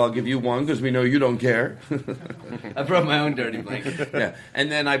Daniel, I'll give you one because we know you don't care. I brought my own dirty blanket. Yeah. And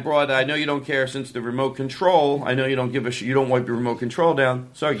then I brought. I know you don't care since the remote control. I know you don't give a. You don't wipe your remote control down.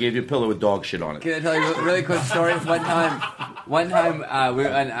 So I gave you a pillow with dog shit on it. Can I tell you a really quick story? One time,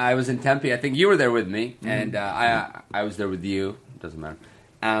 I was in Tempe. I think you were there with me, and I was there with you. Doesn't matter.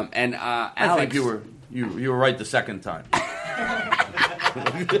 And Alex, I think you were right the second time.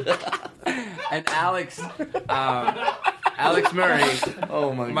 And Alex Murray,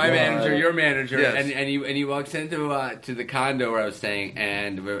 Oh my manager, your manager, Yes. and he walks into to the condo where I was staying,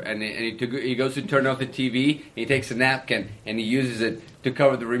 and he goes to turn off the TV. And he takes a napkin and he uses it to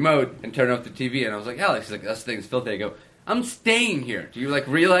cover the remote and turn off the TV. And I was like, Alex, he's like, this thing's filthy. I go, I'm staying here. Do you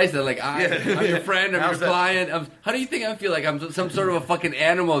realize that I'm your friend, I'm your client? How do you think I feel like I'm some sort of a fucking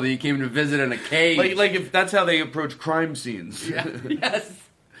animal that you came to visit in a cage? Like if that's how they approach crime scenes. Yeah. Yes.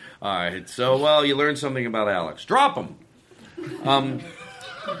 All right. So you learned something about Alex. Drop him.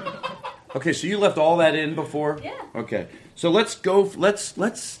 Okay. So you left all that in before. Yeah. Okay. So let's go.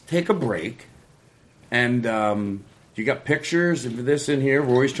 Let's take a break. And you got pictures of this in here.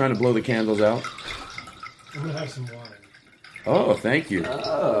 We're always trying to blow the candles out. I'm gonna have some wine. Oh, thank you.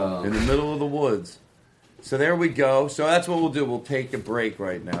 Oh. In the middle of the woods. So there we go. So that's what we'll do. We'll take a break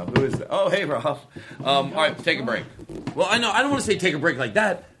right now. Who is that? Oh, hey, Rob. All right, take a break. Well, I know I don't want to say take a break like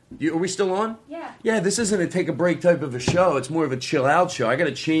that. Are we still on? Yeah. Yeah, this isn't a take a break type of a show. It's more of a chill out show. I got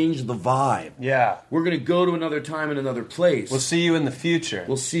to change the vibe. Yeah. We're going to go to another time and another place. We'll see you in the future.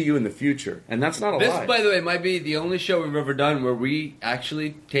 We'll see you in the future. And that's not a This, lie. by the way, might be the only show we've ever done where we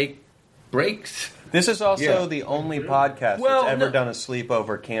actually take breaks. This is also the only podcast that's ever done a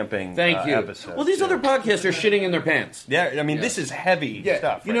sleepover camping Thank you. episode. Well, these other podcasts are shitting in their pants. Yeah, I mean, this is heavy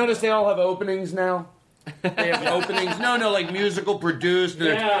stuff. You notice they all have openings now? They have openings. No, like musical produced.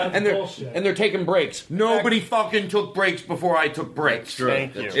 And they're taking breaks. Nobody fucking took breaks before I took breaks.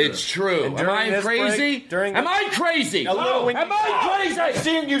 Thank you. It's true. And Am I during this crazy? break- Am I crazy? A little when Am you- I crazy?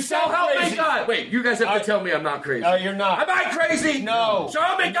 Seeing you sound Oh my crazy. God! Wait, you guys have to tell me I'm not crazy. No, you're not. Am I crazy? No. So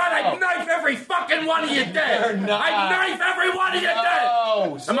oh my God, I'd knife every fucking one of you dead. You're not. I'd knife every one of you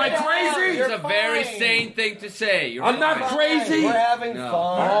No. dead. Am I crazy? You're It's a very fine. sane thing to say. You're I'm not fine. crazy. We're having No.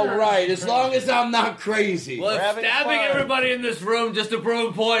 fun. All right, as long as I'm not crazy. Well, if having stabbing fun. everybody in this room just to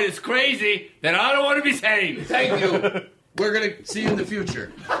prove a point is crazy, then I don't want to be sane. Thank you. We're going to see you in the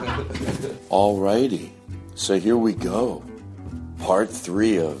future. Alrighty, so here we go. Part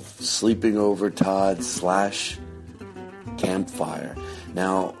 3 of Sleeping Over Todd / Campfire.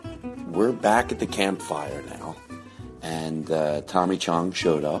 Now, we're back at the campfire now, and Tommy Chong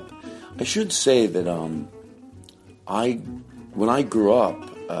showed up. I should say that when I grew up,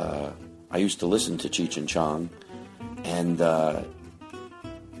 I used to listen to Cheech and Chong, and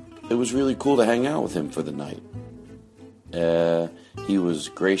it was really cool to hang out with him for the night. He was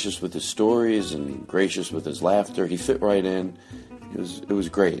gracious with his stories and gracious with his laughter. He fit right in. It was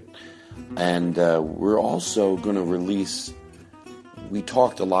great. And we're also going to release... We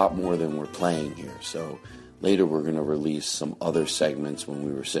talked a lot more than we're playing here, so later we're going to release some other segments when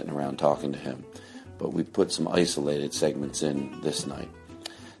we were sitting around talking to him. But we put some isolated segments in this night.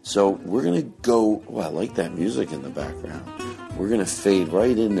 So we're going to go... Oh, I like that music in the background. We're going to fade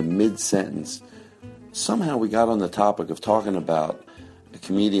right into mid-sentence. Somehow we got on the topic of talking about a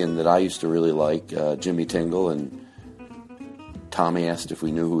comedian that I used to really like, Jimmy Tingle, and Tommy asked if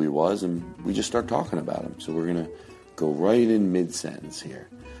we knew who he was, and we just started talking about him. So we're going to go right in mid-sentence here.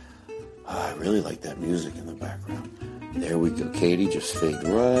 I really like that music in the background. There we go. Katie, just fade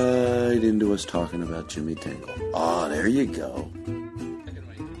right into us talking about Jimmy Tingle. Oh, there you go.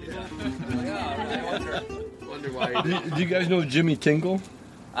 Do you guys know Jimmy Tingle?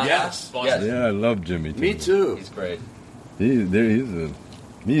 Yes. Yeah, I love Jimmy Tingle. Me too. He's great.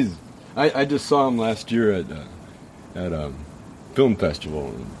 I just saw him last year at a film festival.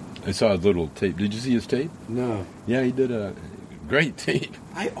 And I saw his little tape. Did you see his tape? No. Yeah, he did a great tape.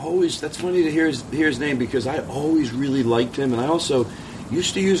 That's funny to hear his name, because I always really liked him, and I also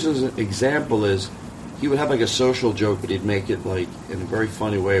used to use as an example as he would have like a social joke, but he'd make it like in a very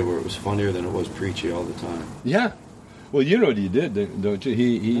funny way where it was funnier than it was preachy all the time. Yeah. Well, you know what he did, don't you?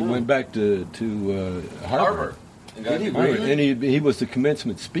 He went back to Harvard. Did he Harvard, really? and he was the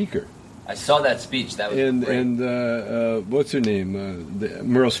commencement speaker. I saw that speech. That was great. And what's her name?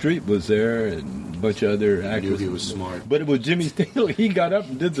 Meryl Streep was there, and a bunch of other actors. He was smart. But it was Jimmy Tingle. He got up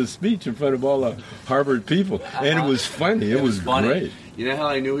and did the speech in front of all the Harvard people, and it was funny. It was funny. great. You know how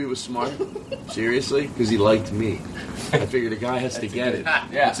I knew he was smart? Seriously? Because he liked me. I figured a guy has to get it.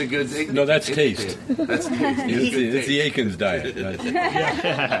 Yeah. It's a good thing. No, that's taste. That's taste. It's the Aikens diet.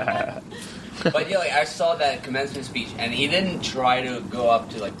 But yeah, like, I saw that commencement speech, and he didn't try to go up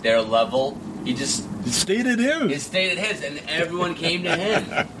to like their level. He just stated his, and everyone came to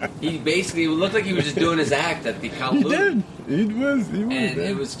him. He basically looked like he was just doing his act at the Kowloon. He was. And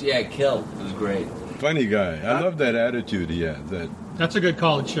it was killed. It was great. Funny guy. I love that attitude he has. That's a good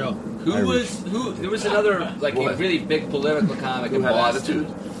college show. There was another like a really big political comic in Boston.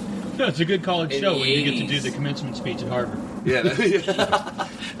 Attitude? No, it's a good college In show the when you get to 80s. do the commencement speech at Harvard. Yeah,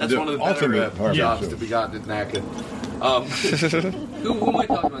 that's one of the ultimate better jobs show. to be gotten at NACA. Who am I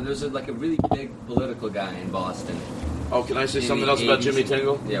talking about? There's like a really big political guy in Boston. Oh, can I say In something the else about 80s. Jimmy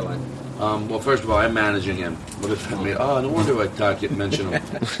Tingle? Yeah, what? Well, first of all, I'm managing him. What does that mean? Oh, no wonder I didn't mention him.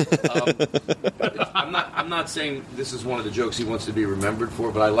 I'm not saying this is one of the jokes he wants to be remembered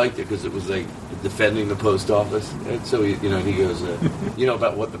for, but I liked it because it was like defending the post office. And so he goes,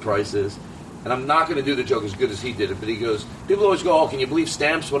 about what the price is. And I'm not going to do the joke as good as he did it, but he goes, people always go, oh, can you believe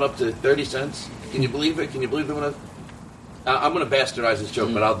stamps went up to 30 cents? Can you believe it? Can you believe they went up? I'm going to bastardize this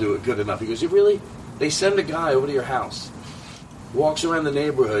joke, but I'll do it good enough. He goes, you really? They send a guy over to your house, walks around the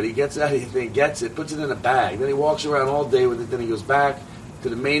neighborhood, he gets out of the thing, gets it, puts it in a bag, then he walks around all day with it, then he goes back to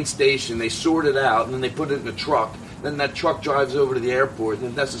the main station, they sort it out, and then they put it in a truck. Then that truck drives over to the airport, and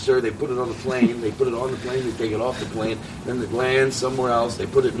if necessary, they put it on the plane, they put it on the plane, they take it off the plane, then it lands somewhere else, they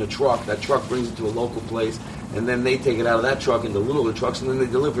put it in a truck, that truck brings it to a local place, and then they take it out of that truck into littler trucks, and then they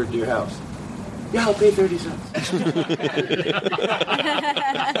deliver it to your house. Yeah, I'll pay 30 cents. He's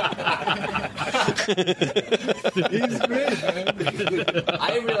great, man.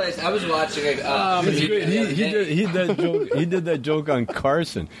 I realized I was watching a He's great. He did that joke on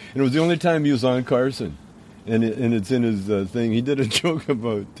Carson, and it was the only time he was on Carson, and it's in his thing. He did a joke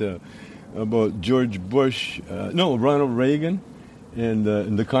about George Bush, Ronald Reagan, and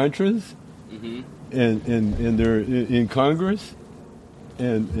the Contras, and they're in Congress.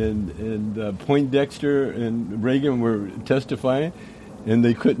 And Poindexter and Reagan were testifying, and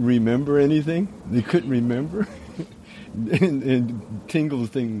they couldn't remember anything. They couldn't remember. and Tingle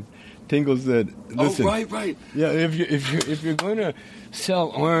said, "Listen, right. Yeah, if you're going to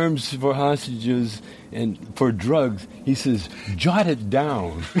sell arms for hostages and for drugs," he says, "jot it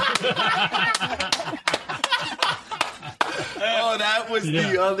down." Oh, that was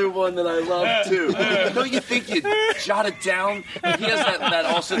the other one that I loved too. Don't you think you'd jot it down? He has that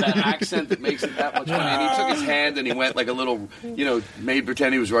accent that makes it that much funny. And he took his hand and he went like a little, made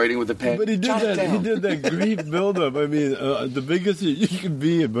pretend he was writing with a pen. But he did He did that great buildup. I mean, the biggest you can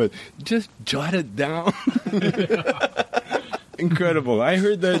be, but just jot it down. Incredible. I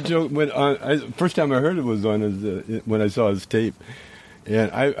heard that joke first time I heard it was on when I saw his tape, and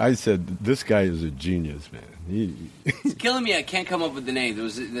I said, "This guy is a genius, man." It's killing me. I can't come up with the name.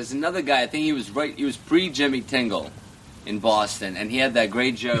 There's another guy. I think he was pre Jimmy Tingle in Boston, and he had that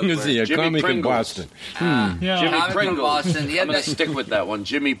great joke. Is he a comic in Boston? Jimmy Pringles. Boston. I'm going to stick with that one.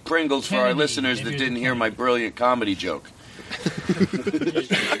 Jimmy Pringles for our listeners that didn't hear my brilliant comedy joke.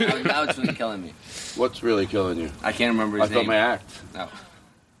 Now it's really killing me. What's really killing you? I can't remember his name. I thought my act. No.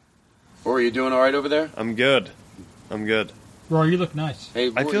 Or are you doing all right over there? I'm good. Roy, you look nice. Hey,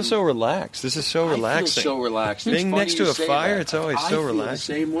 I feel so relaxed. This is so relaxing. I feel so relaxed. Being next to a fire, it's always so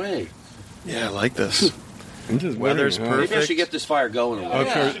relaxing. I feel the same way. Yeah, I like this. Weather's perfect. Maybe I should get this fire going. How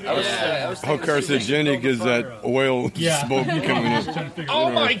carcinogenic is that oil smoke coming up?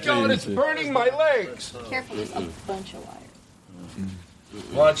 Oh my God! It's burning my legs. Careful, there's a bunch of wires.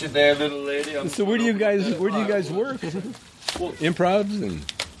 Watch it there, little lady. So where do you guys work? Improvs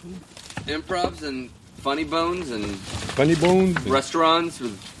and funny bones and restaurants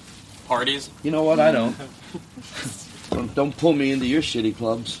with parties. You know what? I don't. Don't pull me into your shitty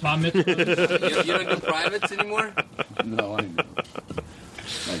clubs. You don't do privates anymore? No, I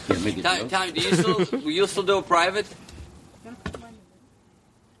can't make it. Tommy, will you still do a private?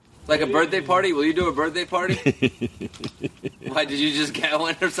 Like a birthday party? Will you do a birthday party? Why, did you just get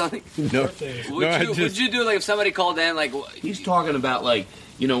one or something? No. Would you do, like, if somebody called in, like... He's talking about, like,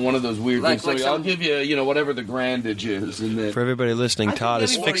 one of those weird things. Like I'll give you, whatever the grandage is. And then, for everybody listening, Todd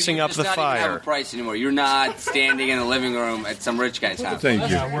is fixing up the fire. Not even have a price anymore. You're not standing in the living room at some rich guy's house. Thank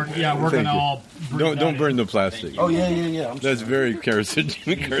you. We're going to all... Don't burn the plastic. Oh, yeah. That's very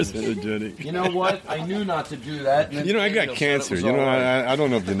carcinogenic. You know what? I knew not to do that. I got cancer. I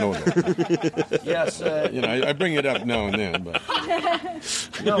don't know if you know that. Yes. I bring it up now and then, but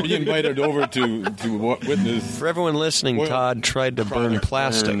be invited over to witness. For everyone listening, Todd tried to burn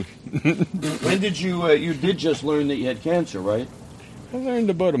plastic. When did you did just learn that you had cancer, right? I learned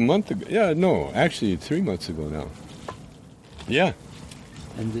about a month ago. Yeah, no, actually 3 months ago now. Yeah.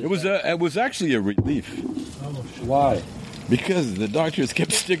 It was actually a relief. Why? Because the doctors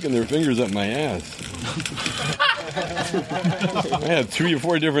kept sticking their fingers up my ass. I had 3 or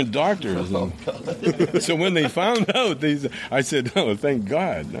 4 different doctors. So when they found out, I said, "Oh, thank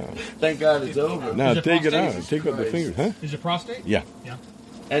God." No. Thank God it's over. Now take it out. Take out the fingers, huh? Is it prostate? Yeah.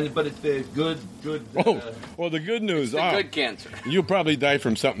 But it's the good. Well, the good news. It's the good cancer. You'll probably die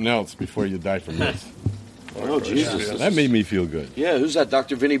from something else before you die from this. Oh, Jesus. That made me feel good. Yeah, who's that?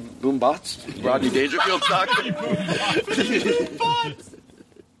 Dr. Vinny Boombots? Rodney Dangerfield's doctor?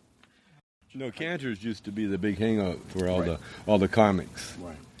 Cantor's used to be the big hangout for all the comics.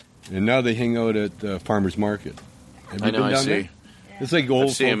 Right. And now they hang out at Farmer's Market. Have you been down there? It's like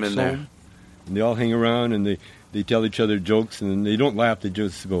old folks home. And they all hang around and they tell each other jokes, and they don't laugh, they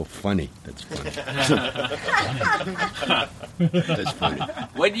just go, "Funny." That's funny. That's funny.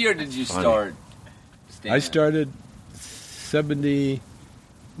 What year did you start? I started 69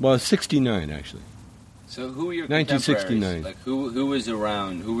 actually. So who were your 1969. Like who was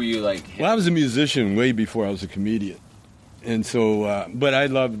around? Who were you like? Well, I was a musician way before I was a comedian, and so. But I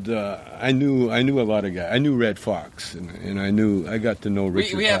loved. I knew a lot of guys. I knew Red Fox, and I got to know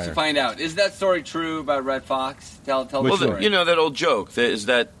Richard. We have to find out. Is that story true about Red Fox? Tell the story. That old joke. Is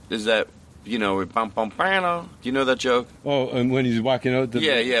that you know, bum, bum, bam. Do you know that joke? Oh, and when he's walking out.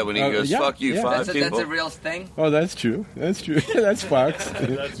 Yeah, when he goes, fuck you, five people. That's a real thing? Oh, that's true. That's Fox. Fuck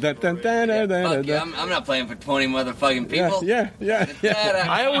you, I'm not playing for 20 motherfucking people. Yeah.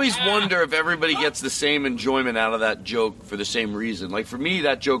 I always wonder if everybody gets the same enjoyment out of that joke for the same reason. Like, for me,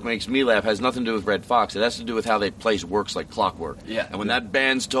 that joke makes me laugh. It has nothing to do with Red Fox. It has to do with how they place works like clockwork. Yeah. And when that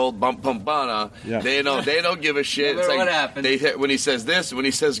band's told bump pump bana, they don't give a shit. No matter what happened. When he says this, when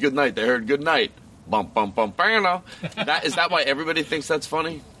he says good night, they heard good night. Bump bump bump bana. Is that why everybody thinks that's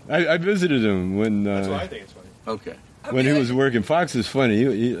funny? I visited him when. That's why I think it's funny. Okay. When he was working, Fox is funny.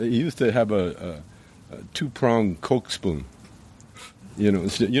 He used to have a two-pronged Coke spoon. You know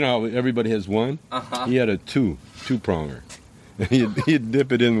how everybody has one? Uh-huh. He had a two-pronger. And he'd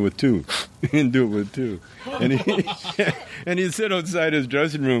dip it in with two. He'd do it with two. And he'd sit outside his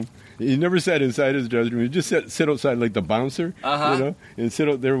dressing room. He never sat inside his dressing room. He'd just sit outside like the bouncer, uh-huh. you know, and sit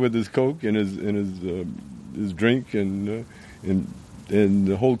out there with his Coke and his drink and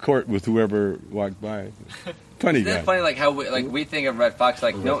the whole court with whoever walked by. Funny guy. Isn't it funny, like how we think of Red Fox?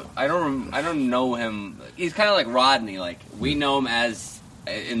 Like, no, I don't know him. He's kind of like Rodney. Like, we know him as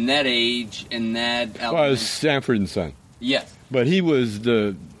in that age, in that element. Well, it's Sanford and Son. Yes, but he was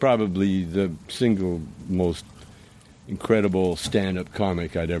probably the single most incredible stand-up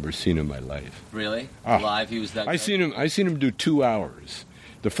comic I'd ever seen in my life. Really? Live, he was that. I seen him do 2 hours.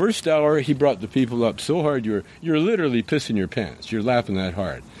 The first hour, he brought the people up so hard you're literally pissing your pants. You're laughing that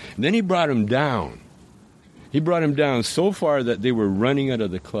hard. And then he brought them down. He brought them down so far that they were running out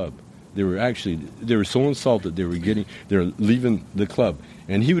of the club. They were so insulted they were leaving the club.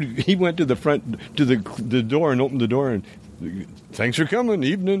 And he went to the front to the door and opened the door and, thanks for coming,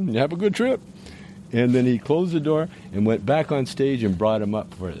 evening, have a good trip. And then he closed the door and went back on stage and brought him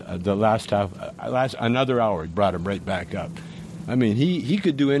up for the last another hour. He brought him right back up. I mean, he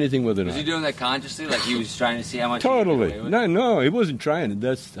could do anything with it. Was he doing that consciously? Like he was trying to see how much? Totally. He could get away with? No, he wasn't trying.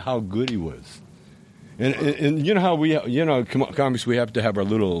 That's how good he was. And you know how comics, we have to have our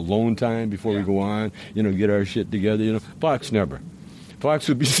little alone time before we go on. You know, get our shit together. You know, Fox never. Fox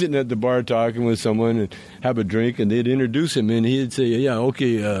would be sitting at the bar talking with someone and have a drink, and they'd introduce him, and he'd say, "Yeah,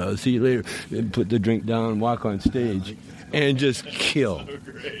 okay, see you later," and put the drink down and walk on stage. And just kill.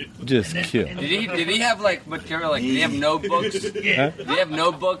 Just kill. Did he have like material? Like, did he have notebooks? Huh? Did he have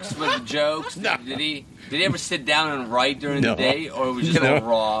notebooks with jokes? No. Did he ever sit down and write during the day, or was it just all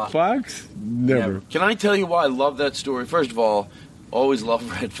raw? Fox? Never. Can I tell you why I love that story? First of all, always love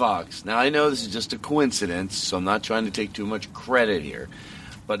Red Fox. Now I know this is just a coincidence, so I'm not trying to take too much credit here.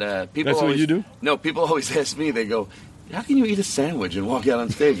 But people. That's always, what you do? No, people always ask me. They go, "How can you eat a sandwich and walk out on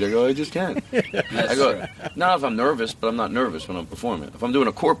stage?" I go, "I just can't." I go, not if I'm nervous, but I'm not nervous when I'm performing. If I'm doing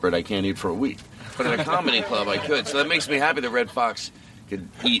a corporate, I can't eat for a week. But at a comedy club, I could. So that makes me happy that Red Fox could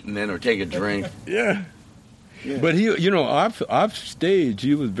eat and then or take a drink. Yeah. But he, off stage,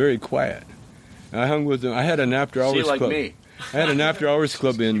 he was very quiet. I hung with him. I had an after hours club. Me. I had an after hours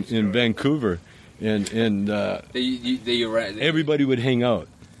club in Vancouver, and everybody would hang out.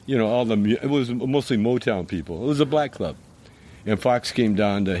 You know, it was mostly Motown people. It was a black club. And Fox came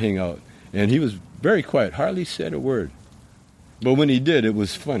down to hang out. And he was very quiet, hardly said a word. But when he did, it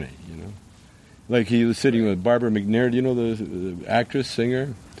was funny, you know. Like he was sitting with Barbara McNair, you know, the actress,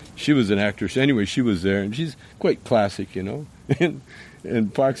 singer? She was an actress. Anyway, she was there, and she's quite classic, you know.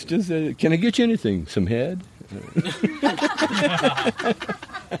 And Fox just said, "Can I get you anything? Some head?"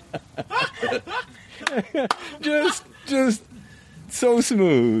 just so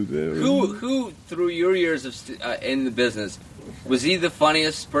smooth. Who through your years of in the business, was he the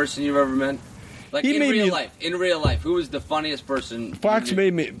funniest person you've ever met? Like in real life, who was the funniest person? Fox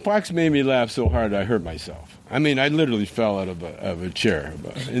made me laugh so hard I hurt myself. I mean, I literally fell out of a chair.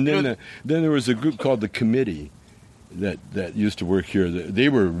 And then there was a group called the Committee that used to work here. They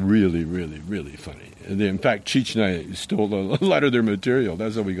were really, really, really funny. And in fact, Cheech and I stole a lot of their material.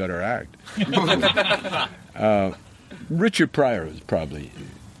 That's how we got our act. Richard Pryor is probably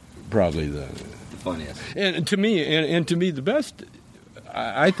the funniest. And to me, the best.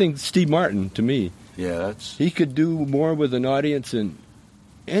 I think Steve Martin. To me, he could do more with an audience than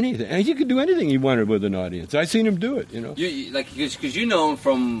anything. And he could do anything he wanted with an audience. I seen him do it. You know, because you know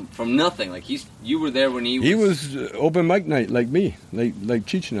him from nothing. Like you were there when he was. He was open mic night like me, like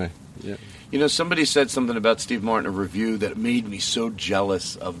Cheech and I. Yeah. You know, somebody said something about Steve Martin, a review, that made me so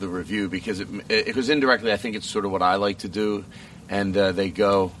jealous of the review because it was indirectly, I think it's sort of what I like to do. And they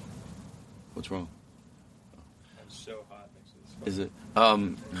go, "What's wrong?" It's so hot. Is it?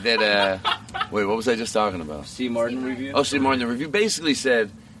 Wait, what was I just talking about? Steve Martin review? Oh, Steve Martin, the review basically said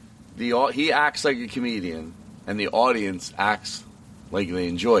he acts like a comedian and the audience acts like they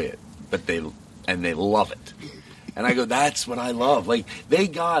enjoy it. but they love it. And I go, that's what I love. Like, they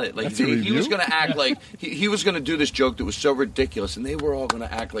got it. Like, he was going to act like he was going to do this joke that was so ridiculous, and they were all going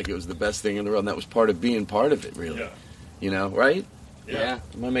to act like it was the best thing in the world. And that was part of being part of it, really. Yeah. Right? Yeah.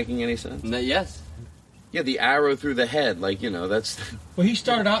 Am I making any sense? Yes. Yeah, the arrow through the head, that's... Well, he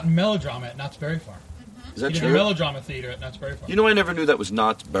started out in melodrama at Knott's Berry Farm. Is that he true? did a melodrama theater at Knott's Berry Farm. You know, I never knew that was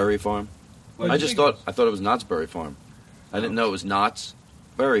Knott's Berry Farm. I thought it was Knott's Berry Farm. I didn't know it was Knott's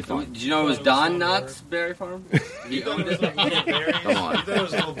Berry Farm. Did you know it was Don Knotts Berry Farm? He owned it. Come on. You thought it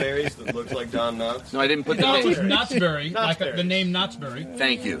was little berries that looked like Don Knotts? No, I didn't put the name. name. It was Knott's Berry, like the name Knott's Berry.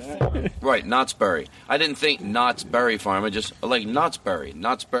 Thank you. Right, Knott's Berry. I didn't think Knott's Berry Farm. I just like Knott's Berry.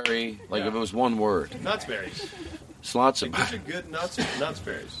 Knott's Berry, like if it was one word. Knott's berries. Slots of. Those are good Knott's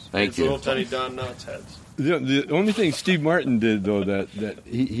berries. Thank you. Little tiny Don Knotts heads. The only thing Steve Martin did, though, that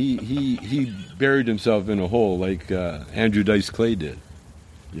he buried himself in a hole like Andrew Dice Clay did.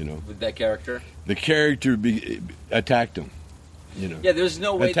 With that character? The character attacked him. Yeah, there's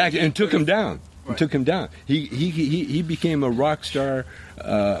no way. Attacked and took him down. Right. Took him down. He became a rock star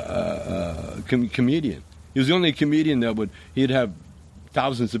comedian. He was the only comedian he'd have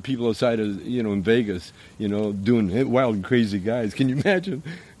thousands of people outside of in Vegas, doing Wild and Crazy Guys. Can you imagine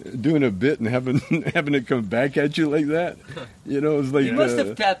doing a bit and having it come back at you like that? It was like you must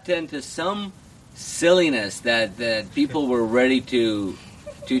have tapped into some silliness that people were ready to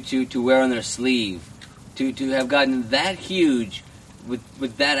wear on their sleeve, to have gotten that huge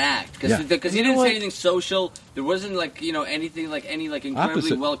with that act, because he didn't say anything social. There wasn't anything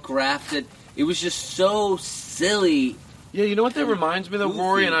incredibly well crafted. It was just so silly. Yeah, you know what that reminds me of,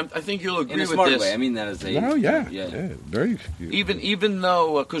 Rory, and I think you'll agree in a with smart this. way. I mean that as a very even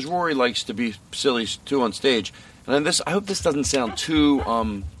though because Rory likes to be silly too on stage, and I hope this doesn't sound too.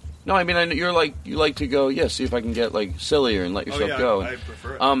 No, I mean you like to go. Yeah, see if I can get sillier and let yourself go. I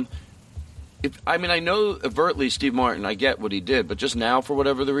prefer it. I know overtly Steve Martin, I get what he did, but just now for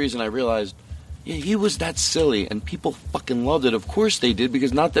whatever the reason I realized, he was that silly and people fucking loved it. Of course they did,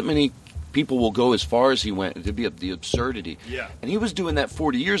 because not that many people will go as far as he went. It'd be the absurdity. Yeah. And he was doing that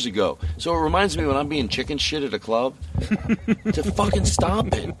 40 years ago. So it reminds me when I'm being chicken shit at a club to fucking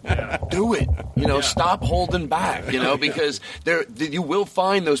stop it. Yeah. Do it. Stop holding back, because you will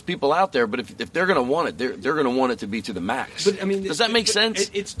find those people out there, but if they're going to want it, they're going to want it to be to the max. But I mean, does that make sense?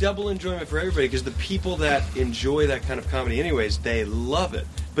 It's double enjoyment for everybody, because the people that enjoy that kind of comedy anyways, they love it.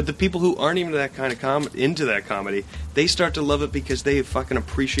 But the people who aren't even that kind of into that comedy, they start to love it because they fucking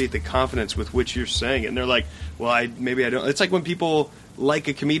appreciate the confidence with which you're saying it. And they're like, well, maybe I don't. It's like when people like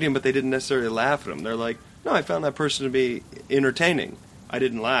a comedian, but they didn't necessarily laugh at him. They're like, no, I found that person to be entertaining. I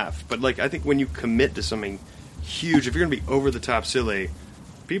didn't laugh. But I think when you commit to something huge, if you're going to be over the top silly,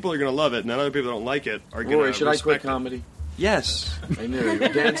 people are going to love it, and other people that don't like it are going to respect should I quit comedy? Yes. I knew you were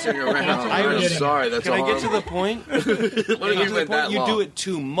dancing around. I'm sorry. That's Can I get to the point? You do it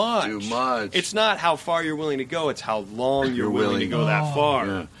too much. Too much. It's not how far you're willing to go. It's how long you're willing to go that far.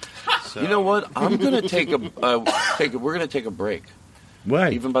 Yeah. So. You know what? I'm going to take we're going to take a break.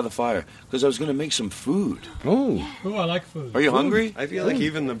 Why? Even by the fire, because I was going to make some food. Oh, I like food. Are you hungry? I feel like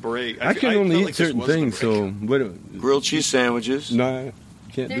even the break. I can only eat certain things. So grilled cheese sandwiches. No,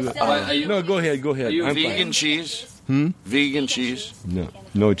 can't do it. No, go ahead. Are you I'm vegan cheese? Vegan cheese?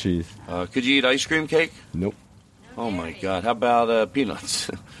 No cheese. Could you eat ice cream cake? Nope. Oh my God! How about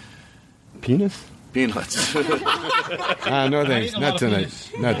peanuts? Peanuts? Peanuts. No thanks. Not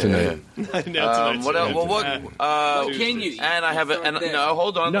tonight. Not tonight. What else? Well, what? Can you? And I have no.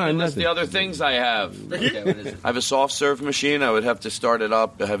 Hold on. No, that's the other things I have. Okay, what is it? I have a soft serve machine. I would have to start it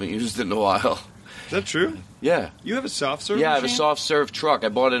up. I haven't used it in a while. Is that true? Yeah. You have a soft serve machine? machine? I have a soft serve truck. I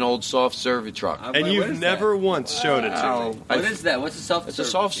bought an old soft serve truck. And you've never once showed it to me. What is that? What's a soft serve? It's a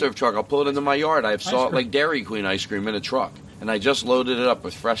soft serve truck. I'll pull it into my yard. I have like Dairy Queen ice cream in a truck. And I just loaded it up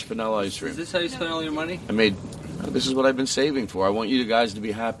with fresh vanilla ice cream. Is this how you spend all your money? This is what I've been saving for. I want you guys to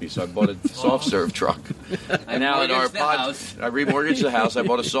be happy, so I bought a soft serve truck. And now in our house. I remortgaged the house. I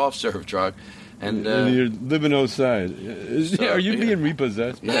bought a soft serve truck. And you're living outside. Are you being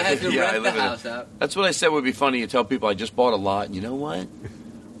repossessed? I had to rent the house out. That's what I said would be funny. You tell people I just bought a lot. And you know what?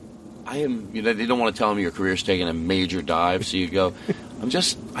 I am. They don't want to tell them your career's taking a major dive. So you go,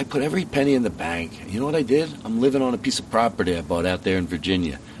 I put every penny in the bank. You know what I did? I'm living on a piece of property I bought out there in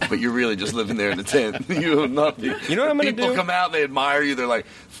Virginia. But you're really just living there in a tent. You have nothing. You know what I'm going to do? People come out and they admire you. They're like,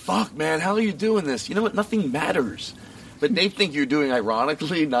 fuck, man, how are you doing this? You know what? Nothing matters. But they think you're doing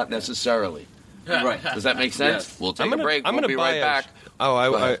ironically, not necessarily. Right. Does that make sense? Yes. We'll take a break. We'll be right back.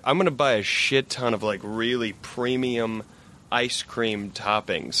 I'm going to buy a shit ton of really premium ice cream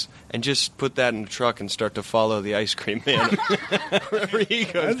toppings and just put that in the truck and start to follow the ice cream man wherever he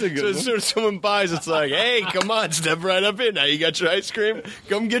goes. That's a good So as soon as someone buys, it's like, hey, come on, step right up in. Now you got your ice cream.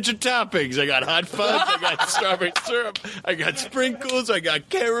 Come get your toppings. I got hot fudge. I got strawberry syrup. I got sprinkles. I got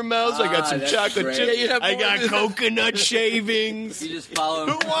caramels. I got some that's chocolate great. chips. Yeah, you have I more got than- coconut shavings. You just follow him.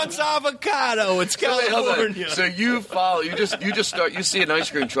 Who wants avocado? It's So wait, hold on. California. So you follow. You just start. You see an ice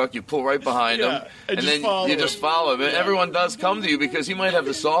cream truck. You pull right behind Yeah, him, and just then follow you him. just follow him. And everyone does come to you because he might have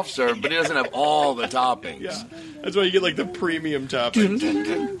the soft serve, but he doesn't have all the toppings. Yeah, that's why you get like the premium toppings.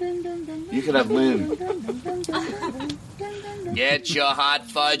 You could have Lynn. Get your hot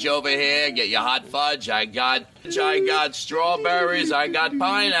fudge over here. Get your hot fudge. I got strawberries. I got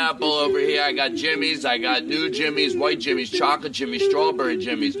pineapple over here. I got Jimmy's. I got new Jimmy's, white Jimmy's, chocolate Jimmy's, strawberry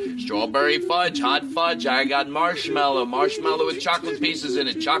Jimmy's, strawberry fudge, hot fudge. I got marshmallow with chocolate pieces in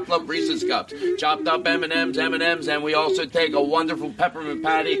it, chocolate Reese's cups, chopped up M&Ms, and we also take a wonderful peppermint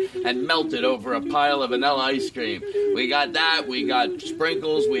patty and melt it over a pile of vanilla ice cream. We got that. We got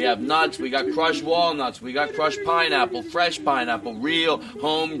sprinkles. We have nuts. We got crushed walnuts. We got crushed pineapple, fresh pineapple, real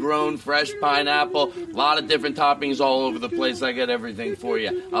homegrown fresh pineapple. A lot of different toppings all over the place. I got everything for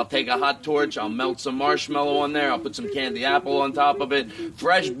you. I'll take a hot torch. I'll melt some marshmallow on there. I'll put some candy apple on top of it.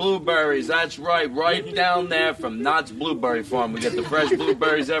 Fresh blueberries. That's right down there from Knott's Blueberry Farm. We get the fresh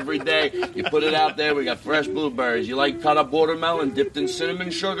blueberries every day. You put it out there. We got fresh blueberries. You like cut up watermelon dipped in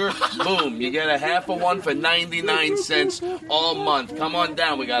cinnamon sugar? Boom. You get a half of one for 99 cents all month. Come on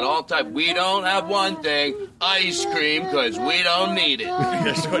down. We got all type. We don't have one thing, ice cream, because we don't need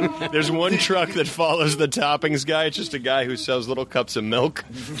it. There's one truck that follows the toppings guy. It's just a guy who sells little cups of milk.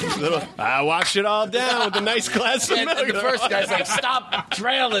 I wash it all down with a nice glass of And milk. the first guy's like, stop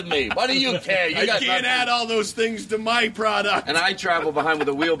trailing me. What do you care? You I got can't nothing. add all those things to my product. And I travel behind with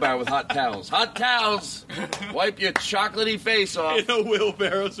a wheelbarrow with hot towels. Hot towels! Wipe your chocolatey face off. In a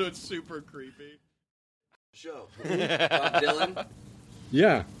wheelbarrow, so it's super creepy. Show. Bob Dylan?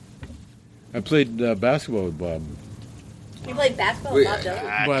 Yeah. I played basketball with Bob. You played basketball with Bob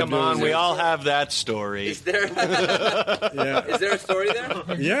Dylan? Bob Come on, Dylan. we all have that story. Is there Yeah. is there a story there?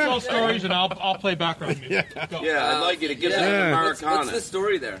 Yeah. Tell stories and I'll play background music. Go. Yeah, I'd like you to give us Yeah. an What's Americana. the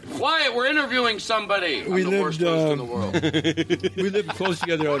story there? Quiet, we're interviewing somebody. We I'm the worst host in the world. we lived close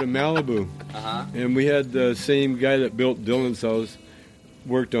together out in Malibu. Uh-huh. And we had the same guy that built Dylan's house,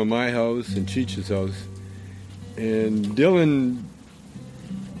 worked on my house and Cheech's house. And Dylan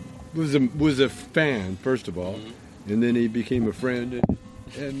was a fan, first of all, and then he became a friend.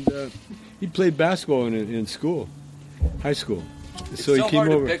 And he played basketball in school, high school. It's so so he came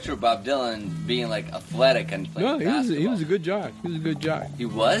hard over. to picture Bob Dylan being like athletic and playing No, he basketball. was a good jock. He was a good jock. He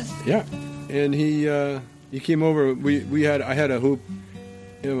was? Yeah, and he came over. I had a hoop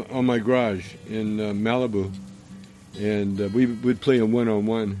on my garage in Malibu, and we would play a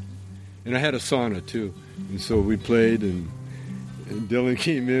 1-on-1, and I had a sauna too, and so we played, and Dylan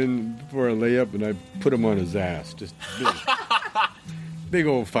came in for a layup, and I put him on his ass, just big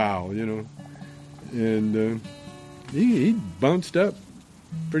old foul, you know, and he bounced up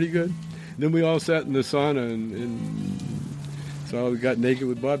pretty good. Then we all sat in the sauna, and so I got naked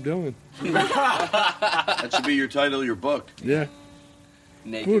with Bob Dylan. That should be your title of your book. Yeah.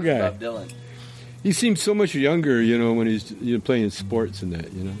 Naked Cool guy. Bob Dylan. He seems so much younger, you know, when he's playing sports and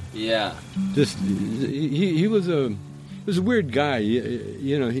that, you know. Yeah. Just he was a weird guy.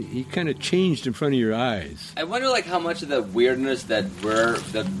 You know, he kind of changed in front of your eyes. I wonder, like, how much of the weirdness that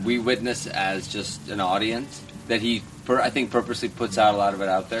we witness as just an audience that he, I think, purposely puts out a lot of it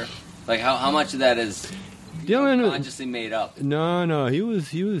out there. Like, how much of that is Dylan consciously made up? No,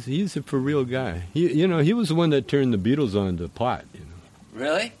 he's a for real guy. He was the one that turned the Beatles on to pot. You know.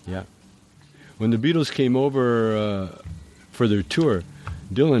 Really? Yeah. When the Beatles came over for their tour,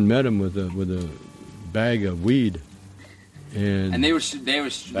 Dylan met him with a bag of weed. And they were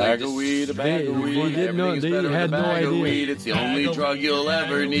Bag of weed, a bag of weed. They didn't know. Everything's They better with had a no bag of idea. weed. It's the only drug you'll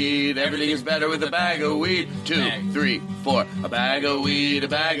ever need. Everything is better with a bag of weed. 2, 3, 4. A bag of weed, a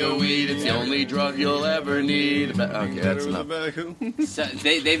bag of weed. It's the only drug you'll ever need. Okay, that's enough. So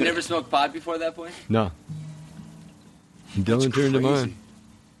they've never smoked pot before that point? No. Dylan turned him on.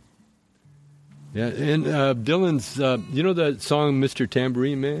 Yeah, and Dylan's, you know that song "Mr.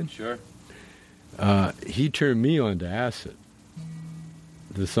 Tambourine Man"? Sure. He turned me on to acid.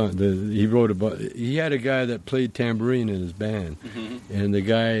 The song, he wrote about. He had a guy that played tambourine in his band, and the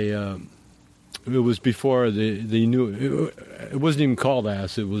guy. It was before they knew. It wasn't even called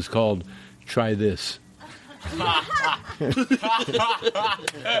acid. It was called "Try This."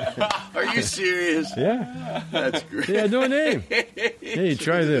 Are you serious? Yeah. That's great. He had no name. Hey,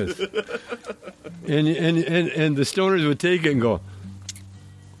 try this. And the stoners would take it and go,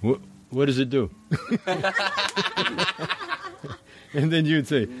 what does it do? And then you'd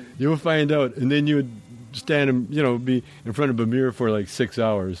say, you'll find out. And then you would stand and, be in front of a mirror for like 6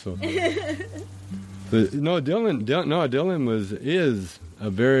 hours. So, Dylan is a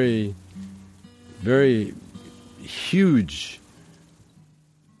very, very huge,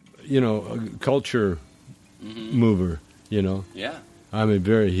 culture mover, Yeah. I mean,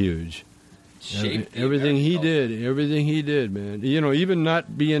 very huge. Shaped everything he did, man. Even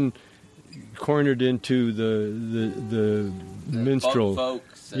not being cornered into the minstrel.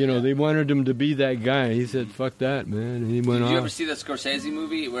 Folks, they wanted him to be that guy. He said, "Fuck that, man." And he went off. Did you ever see the Scorsese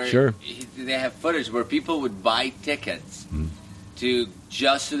movie where Sure. They have footage where people would buy tickets to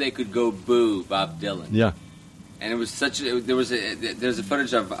just so they could go boo Bob Dylan? Yeah. And it was there's a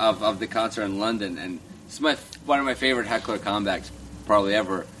footage of the concert in London, and it's one of my favorite heckler comebacks probably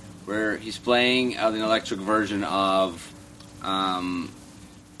ever, where he's playing an electric version of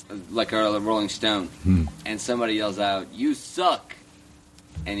like a Rolling Stone, and somebody yells out, "You suck,"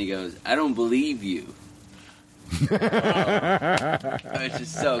 and he goes, "I don't believe you." Which is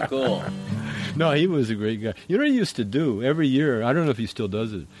so cool. No, he was a great guy. You know what he used to do every year? I don't know if he still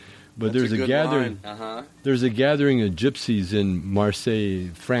does it, but That's there's a gathering. There's a gathering of gypsies in Marseille,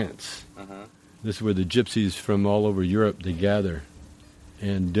 France. This is where the gypsies from all over Europe they gather,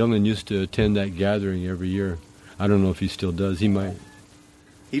 and Dylan used to attend that gathering every year. I don't know if he still does. He might.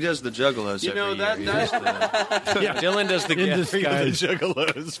 He does the Juggalos every year. Yeah, Dylan does the gathering of the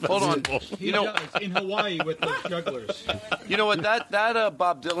Juggalos. Hold on. In Hawaii with the jugglers. You know what? That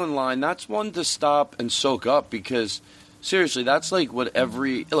Bob Dylan line, that's one to stop and soak up, because seriously, that's like what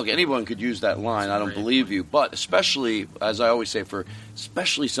anyone could use that line. I don't believe you, but especially, as I always say,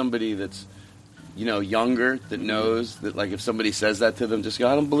 especially somebody that's younger, that knows that, like, if somebody says that to them, just go,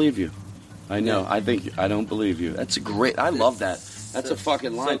 "I don't believe you." I know. I don't believe you. That's great. I love that. That's a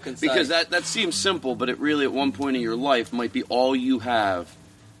fucking line. Because that seems simple, but it really, at one point in your life, might be all you have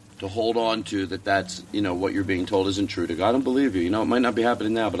to hold on to, that's, what you're being told isn't true. To go, "I don't believe you. It might not be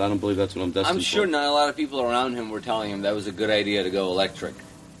happening now, but I don't believe that's what I'm destined for." I'm sure not a lot of people around him were telling him that was a good idea to go electric.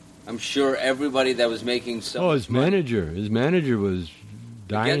 I'm sure everybody that was making his manager was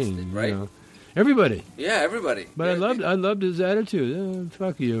dying. Against it, right? Everybody. Yeah, everybody. But I loved his attitude.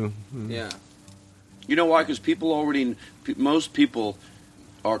 Fuck you. Yeah. You know why? Because most people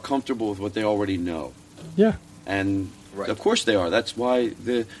are comfortable with what they already know. Yeah. And of course they are. That's why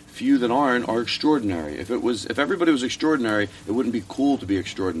the few that aren't are extraordinary. If everybody was extraordinary, it wouldn't be cool to be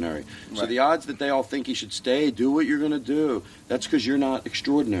extraordinary. Right. So the odds that they all think you should stay, do what you're going to do, that's because you're not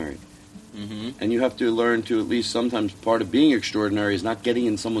extraordinary. Mm-hmm. And you have to learn to, at least sometimes, part of being extraordinary is not getting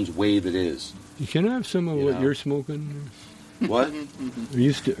in someone's way that is. Can I have some of what you're smoking? What?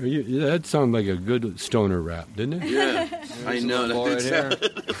 That sounded like a good stoner rap, didn't it? Yeah, I know.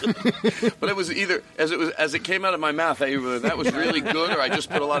 But it was either as it came out of my mouth, that was really good, or I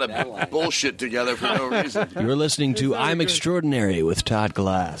just put a lot of bullshit together for no reason. You're listening to "I'm Extraordinary" with Todd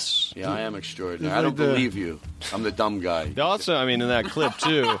Glass. Yeah, I am extraordinary. I don't believe you. I'm the dumb guy. Also, in that clip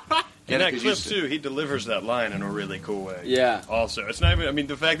too. In that clip, too, he delivers that line in a really cool way. Yeah. Also, it's not even,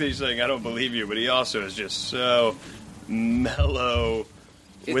 the fact that he's saying, "I don't believe you," but he also is just so mellow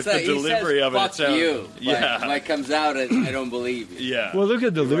with the delivery of it. Fuck you. Like comes out as, "I don't believe you." Yeah. Well, look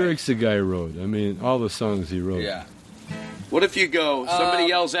at the lyrics the guy wrote. All the songs he wrote. Yeah. What if you go, somebody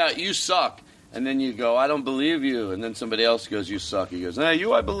yells out, "You suck," and then you go, "I don't believe you," and then somebody else goes, "You suck." He goes,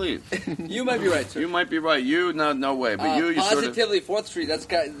 "You, I believe." You might be right, sir. You might be right. You, no way. But you Positively 4th Street,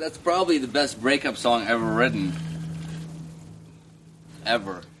 that's probably the best breakup song ever written.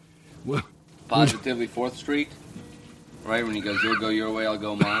 Ever. Well, Positively 4th Street. Right, when he goes, "You'll go your way, I'll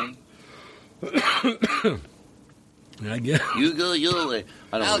go mine." I guess. You go your way.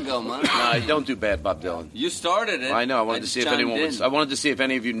 I'll go mine. No, I don't do bad, Bob Dylan. You started it. I know. I wanted to see if anyone would. I wanted to see if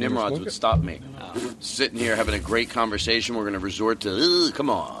any of you Nimrods would stop me. Sitting here having a great conversation. We're going to resort to. Come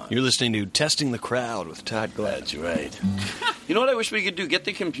on. You're listening to "Testing the Crowd" with Todd Glass. That's right. You know what I wish we could do? Get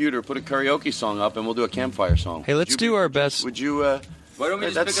the computer, put a karaoke song up, and we'll do a campfire song. Hey, let's do our best. Would you? Why don't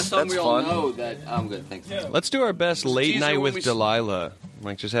we just pick a song we all know that... I'm good, thanks. Yeah. Let's do our best late night with Delilah.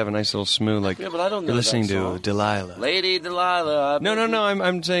 Just have a nice little smooth, Yeah, but I don't know. You're listening to Delilah. Lady Delilah. No.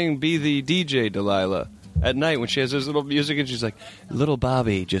 I'm saying be the DJ Delilah. At night when she has this little music and she's like, "Little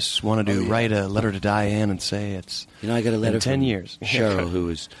Bobby just wanted to write a letter to Diane and say it's I got a letter in 10 from years. Cheryl, who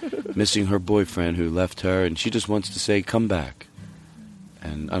is missing her boyfriend who left her, and she just wants to say, 'Come back.'"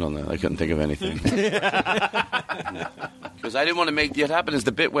 And I don't know. I couldn't think of anything. Because I didn't want to make... What happened is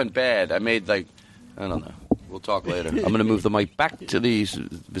the bit went bad. I made, I don't know. We'll talk later. I'm going to move the mic back to the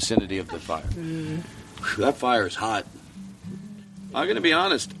vicinity of the fire. Whew, that fire is hot. I'm going to be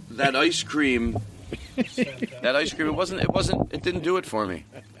honest. That ice cream, it didn't do it for me.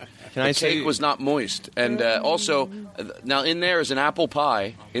 The cake was not moist. And also, now in there is an apple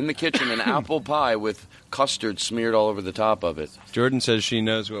pie, in the kitchen, an apple pie with custard smeared all over the top of it. Jordan says she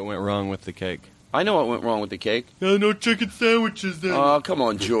knows what went wrong with the cake. I know what went wrong with the cake. No chicken sandwiches then. Oh, come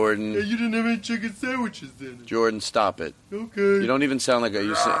on, Jordan. You didn't have any chicken sandwiches then. Jordan, stop it. Okay. You don't even sound like I'm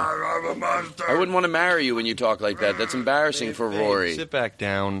a monster. I wouldn't want to marry you when you talk like that. That's embarrassing for Rory. Sit back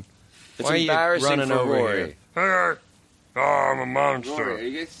down. It's Why embarrassing are you running for over Rory. here? I'm a monster. Rory, are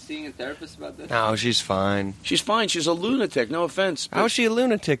you guys seeing a therapist about this? No, she's fine. She's fine. She's a lunatic. No offense. How is she a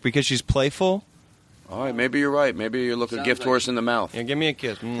lunatic? Because she's playful? All right, maybe you're right. Maybe you're looking a gift horse in the mouth. Yeah, give me a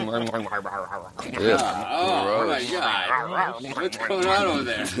kiss. Oh my God. What's going on over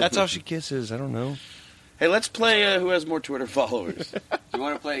there? That's how she kisses. I don't know. Hey, let's play who has more Twitter followers. You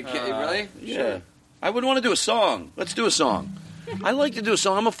want to play a kid? Really? Yeah. Sure. I would want to do a song. Let's do a song. I like to do a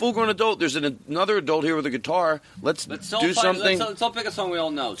song. I'm a full-grown adult. There's another adult here with a guitar. Let's do something. Let's all pick a song we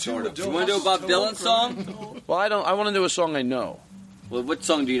all know, sort of. You want to do a Bob Dylan song? Well, I want to do a song I know. Well, what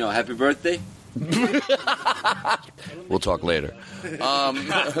song do you know? Happy Birthday? We'll talk later.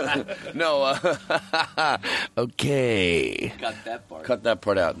 No. Okay. Cut that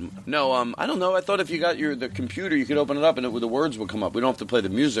part out. No. I don't know. I thought if you got the computer, you could open it up and the words would come up. We don't have to play the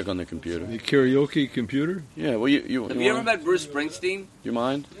music on the computer. The karaoke computer? Yeah. Well, you have you ever met Bruce Springsteen? You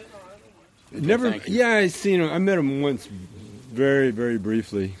mind? Never. Yeah, I seen him. I met him once, very, very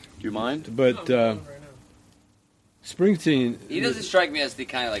briefly. Do you mind? But Springsteen. He doesn't strike me as the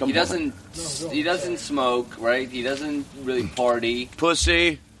kind of like he doesn't smoke, right? He doesn't really party.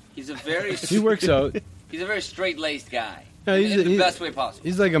 Pussy. He's a very He works out. He's a very straight-laced guy. Yeah, in the best way possible.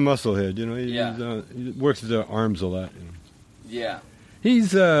 He's like a musclehead, you know. He works his arms a lot. You know. Yeah.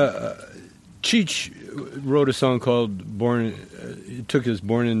 He's Cheech wrote a song called "Born." He took his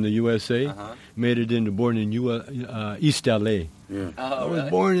 "Born in the USA," made it into "Born in East LA." Yeah. I was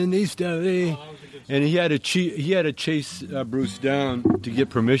born in East LA, and he had to chase Bruce down to get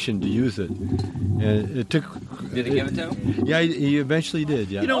permission to use it, and it took. Did he give it to him? Yeah, he eventually did.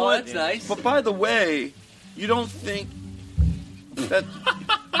 Yeah. You know what? That's nice. But by the way, you don't think that?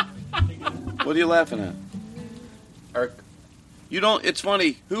 What are you laughing at? You don't. It's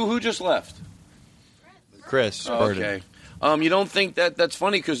funny. Who just left? Chris. Okay. You don't think that's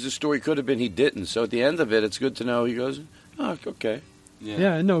funny because the story could have been he didn't. So at the end of it, it's good to know he goes, oh, okay.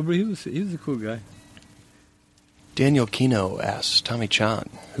 Yeah, no, but he was a cool guy. Daniel Kino asks Tommy Chan,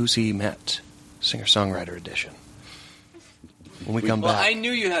 who's he met? Singer-songwriter edition. When we come back. I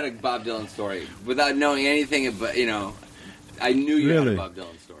knew you had a Bob Dylan story without knowing anything about, I knew you had a Bob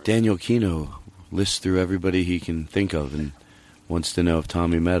Dylan story. Daniel Kino lists through everybody he can think of and wants to know if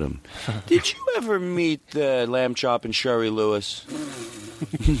Tommy met him. Did you ever meet Lamb Chop and Sherry Lewis?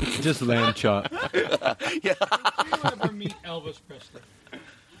 Just Lamb Chop. Yeah. Did you ever meet Elvis Presley?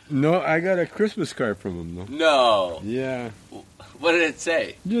 No, I got a Christmas card from him, though. No. Yeah. What did it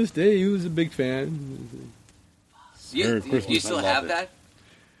say? Just, hey, he was a big fan. Do you still have that?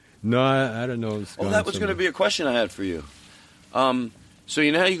 No, I don't know. Well, that was going to be a question I had for you. So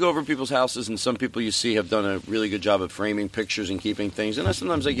you know how you go over people's houses and some people you see have done a really good job of framing pictures and keeping things, and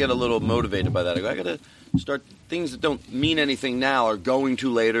sometimes I get a little motivated by that. I go, I got to start things that don't mean anything now or going to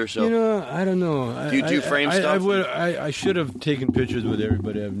later. So I don't know. Do you frame stuff? I should have taken pictures with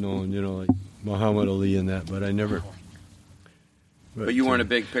everybody I've known, like Muhammad Ali and that, but I never. But you weren't a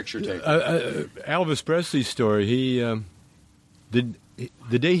big picture taker. Elvis Presley's story. The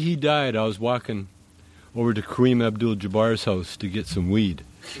day he died, I was walking over to Kareem Abdul-Jabbar's house to get some weed.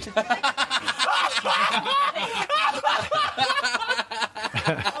 Oh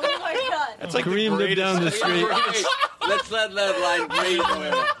my God! That's like Kareem lived down the street. Let's let that line breathe.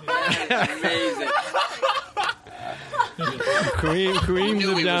 That is amazing. Kareem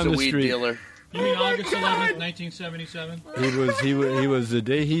lived down the street. Dealer. You mean August 11th, 1977? He was the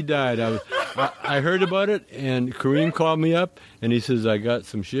day he died. I heard about it, and Kareem called me up, and he says, I got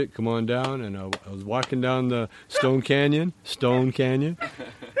some shit, come on down. And I was walking down the Stone Canyon,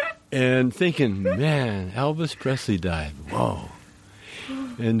 and thinking, man, Elvis Presley died. Whoa.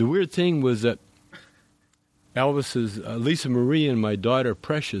 And the weird thing was that Elvis's, Lisa Marie and my daughter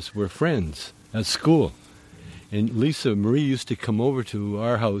Precious were friends at school. And Lisa Marie used to come over to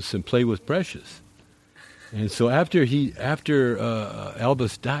our house and play with Precious. And so after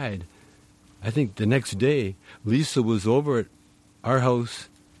Elvis died, I think the next day, Lisa was over at our house,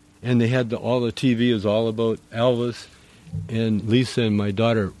 and they had all the TV was all about Elvis, and Lisa and my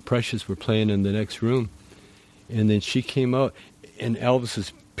daughter Precious were playing in the next room. And then she came out, and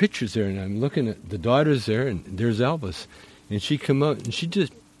Elvis's picture's there, and I'm looking at the daughter's there, and there's Elvis. And she come out, and she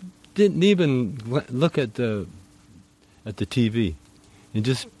just didn't even look at the TV, and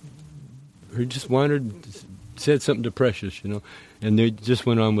just wandered, said something to Precious, and they just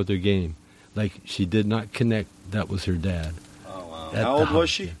went on with their game, like she did not connect. That was her dad. Oh wow! How old was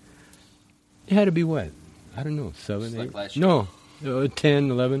she? It had to be what? I don't know, 7, 8. Like last year? No,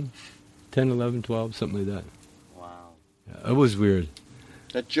 10, 11, 12, something like that. Wow. Yeah, it was weird.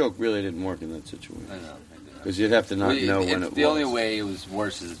 That joke really didn't work in that situation. I know. Because you'd have to not know when it was. The only way it was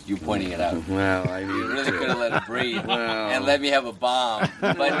worse is you pointing it out. Well, I mean, you really could have let it breathe and let me have a bomb.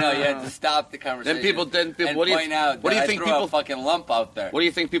 But no, you had to stop the conversation. Then people, and what do you point out what do you that think I threw people a fucking lump out there. What do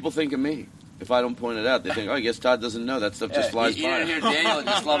you think people think of me? If I don't point it out, they think, oh, I guess Todd doesn't know. That stuff just flies you by. didn't hear Daniel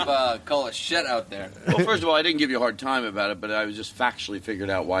just lump a coal of shit out there. Well, first of all, I didn't give you a hard time about it, but I was just factually figured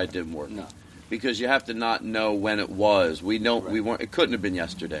out why it didn't work. No. Because you have to not know when it was. We weren't. It couldn't have been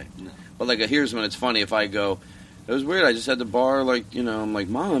yesterday. No. But like, here's when it's funny. If I go, it was weird. I just had to borrow, I'm like,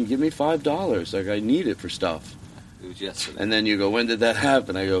 Mom, give me $5. Like, I need it for stuff. It was yesterday. And then you go, when did that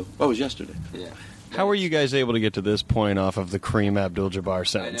happen? I go, oh, it was yesterday. Yeah. How were you guys able to get to this point off of the Kareem Abdul-Jabbar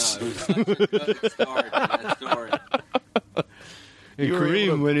sentence? I know, it was such a good start to that story. And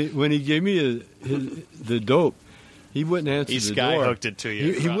Kareem, when he gave me the dope, he wouldn't answer the door. He skyhooked it to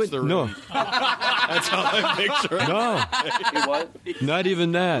you. He wouldn't. No. That's how I picture it. No. He what? Not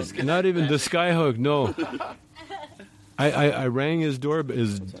even that. Not even the skyhook. No. I rang his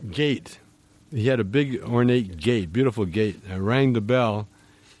gate. He had a big ornate gate, beautiful gate. I rang the bell,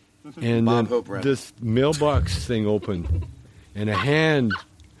 and Bob then Hope ran. this mailbox thing opened, and a hand,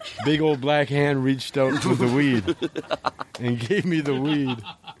 big old black hand, reached out with the weed and gave me the weed.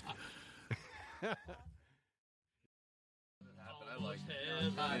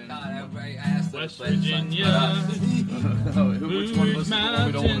 West Virginia, Blue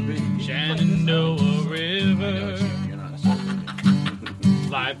Mountain, Shenandoah River.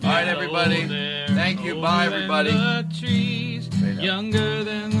 All right, everybody. Thank you. Bye, everybody. Trees, younger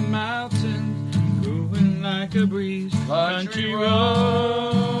than the mountains, growing like a breeze. Country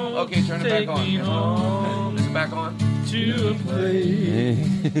road. Okay, turn it back on. Take me home. Is it back on? To a place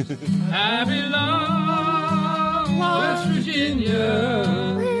I belong. West Virginia,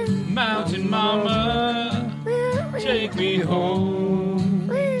 mountain mama, take me home.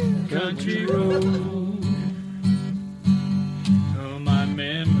 Country road. My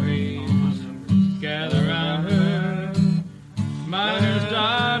memories gather round her. Miner's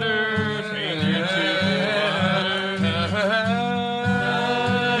daughters hanging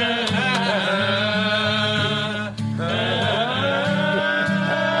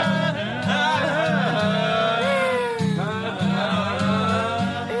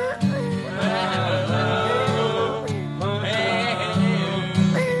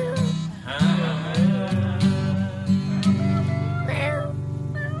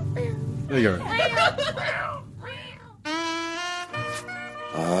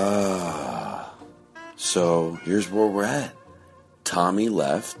So here's where we're at. Tommy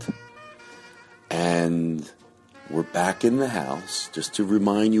left, and we're back in the house. Just to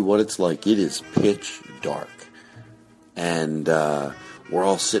remind you what it's like, it is pitch dark. And we're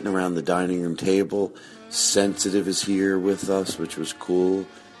all sitting around the dining room table. Sensitive is here with us, which was cool.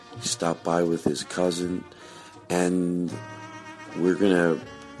 He stopped by with his cousin. And we're going to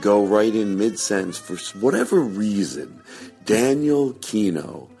go right in mid-sentence. For whatever reason, Daniel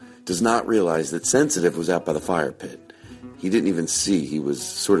Kino does not realize that Sensitive was out by the fire pit. He didn't even see. He was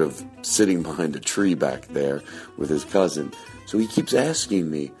sort of sitting behind a tree back there with his cousin. So he keeps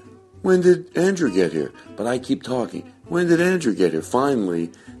asking me, when did Andrew get here? But I keep talking. When did Andrew get here? Finally,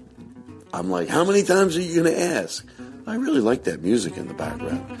 I'm like, how many times are you going to ask? I really like that music in the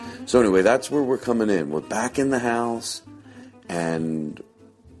background. So anyway, that's where we're coming in. We're back in the house, and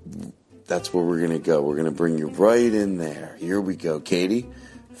that's where we're going to go. We're going to bring you right in there. Here we go. Katie,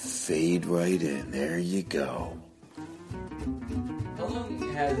 fade right in. There you go. How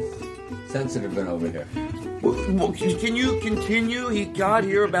long has Sensitive been over here? Well, can you continue? He got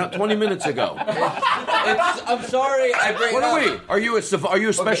here about 20 minutes ago. I'm sorry. I bring What it are up. we? Are you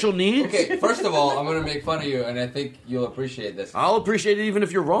a special needs? Okay, first of all, I'm going to make fun of you, and I think you'll appreciate this. I'll appreciate it even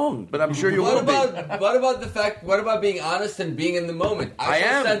if you're wrong, but I'm sure you will be. What about the fact? What about being honest and being in the moment? I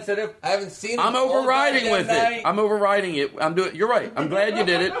am Sensitive. I haven't seen. I'm him all overriding with night. it. I'm overriding it. You're right. I'm glad you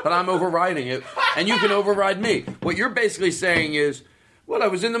did it, but I'm overriding it, and you can override me. What you're basically saying is, What? I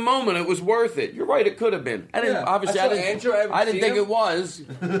was in the moment. It was worth it. You're right. It could have been. I didn't. Yeah. Obviously, I I saw didn't. Andrew. I haven't I didn't seen think him. it was.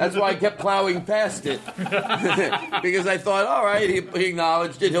 That's why I kept plowing past it because I thought, all right, he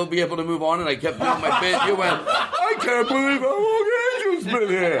acknowledged it. He'll be able to move on. And I kept doing my bit. You went, I can't believe how long Andrew's been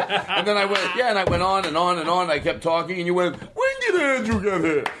here. And then I went, yeah, and I went on and on and on. And I kept talking, and you went, when did Andrew get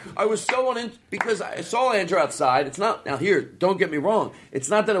here? I was so because I saw Andrew outside. It's not now here. Don't get me wrong. It's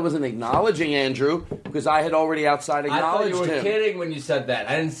not that I wasn't acknowledging Andrew because I had already outside acknowledged I thought you were him. kidding when you said that.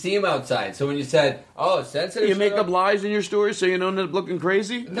 I didn't see him outside. So when you said, "Oh, sensitive," You make up lies in your story so you don't end up looking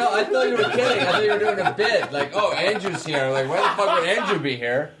crazy? No, I thought you were kidding. I thought you were doing a bit. Like, oh, Andrew's here. I'm like, why the fuck would Andrew be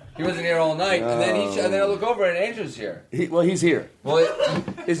here? He wasn't here all night. And then and then I look over and Andrew's here. He's here. Well,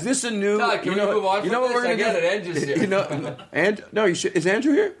 is this a new? Todd, can we move on from what this? we're gonna I get do? it. Andrew's here. Is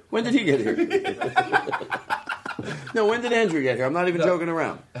Andrew here? When did he get here? No, when did Andrew get here? I'm not even joking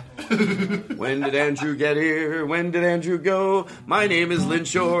around. When did Andrew get here? When did Andrew go? My name is Lynn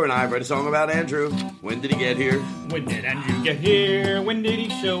Shore, and I write a song about Andrew. When did he get here? When did Andrew get here? When did he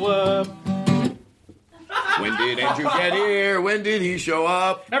show up? When did Andrew get here? When did he show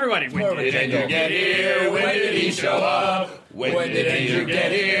up? Everybody, when did Andrew get here? When did he show up? When did Andrew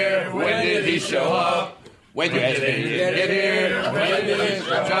get here? When did he show up? When did Andrew get here? When did he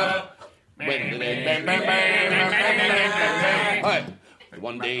show up? When did Hi.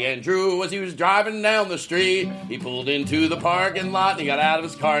 One day Andrew, as he was driving down the street, he pulled into the parking lot and he got out of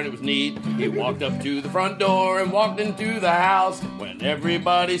his car and it was neat. He walked up to the front door and walked into the house. When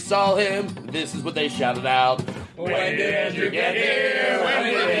everybody saw him, this is what they shouted out. When did Andrew get here? When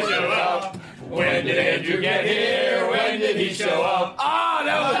did he show up? When did Andrew get here? When did he show up? Ah,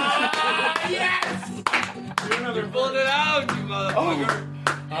 that was... Yes! You pulled it out, you motherfucker.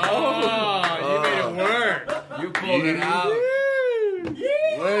 Oh, you made it work. You pulled it out.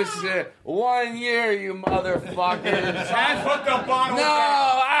 Listen, 1 year, you motherfuckers. Chad, put the bottle No,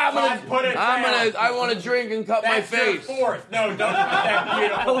 down. I want to drink and cut my face. Fourth. No, don't put that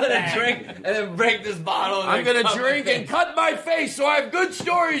beautiful. I want to drink and then break this bottle. I'm going to drink and cut my face so I have good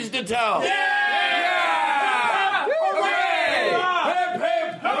stories to tell. Yeah! Hooray! Hip,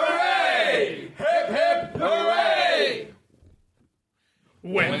 hip, hooray! Hip, hip, hooray!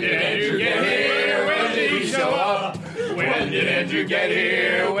 When did Andrew get here? When did he show up? When did Andrew get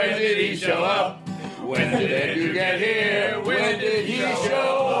here? When did he show up? When did Andrew get here? When did he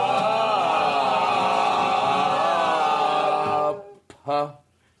show up? Huh?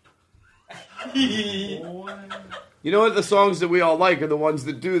 You know what? The songs that we all like are the ones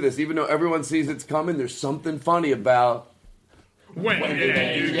that do this. Even though everyone sees it's coming, there's something funny about. When did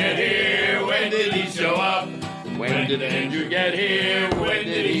Andrew get here? When did he show up? When did Andrew get here? When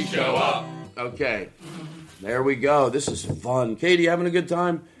did he show up? Okay. There we go. This is fun. Katie, having a good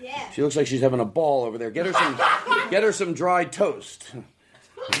time? Yeah. She looks like she's having a ball over there. Get her some dry toast.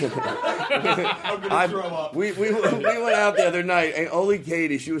 I'm gonna throw up. We went out the other night, and only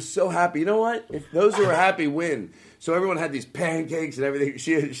Katie, she was so happy. You know what? If those who are happy win. So everyone had these pancakes and everything.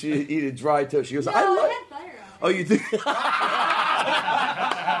 She eat a dry toast. She goes, No, I love. I had butter on it. Oh, you think?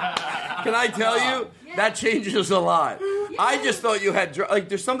 Can I tell you? That changes a lot. I just thought you had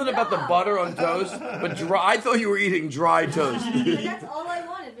there's something about the butter on toast, but dry. I thought you were eating dry toast. That's all I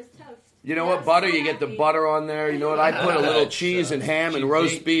wanted was toast. You know what, butter? You get the butter on there. You know what? I put a little cheese and ham and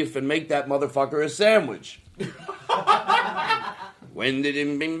roast beef and make that motherfucker a sandwich. When did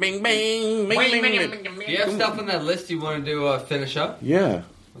it bing bing bing bing bing bing? Do you have stuff on that list you want to finish up? Yeah.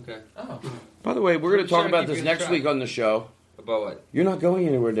 Okay. Oh. By the way, we're going to talk about this next week on the show. About what? You're not going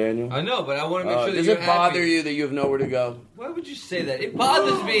anywhere, Daniel. I know, but I want to make sure that does you're it bother happy. you that you have nowhere to go? Why would you say that? It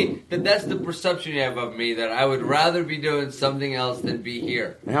bothers me that that's the perception you have of me, that I would rather be doing something else than be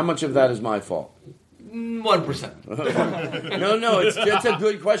here. And how much of that is my fault? 1%. No, it's a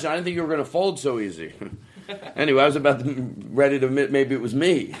good question. I didn't think you were going to fold so easy. Anyway, I was ready to admit maybe it was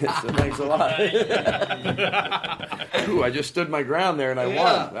me. So thanks a lot. Ooh, I just stood my ground there and I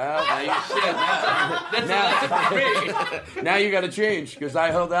won. Well, now you got to change because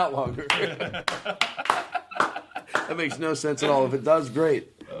I held out longer. That makes no sense at all. If it does,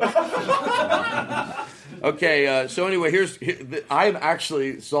 great. Okay, so anyway, I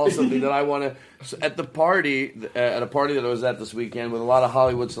actually saw something that I want to at the party at a party that I was at this weekend with a lot of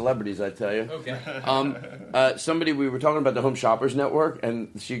Hollywood celebrities. I tell you, okay. We were talking about the Home Shoppers Network,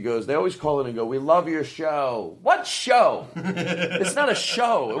 and she goes, they always call in and go, "We love your show." What show? It's not a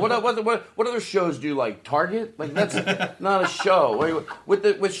show. What other shows do you like? Target? Like that's not a show.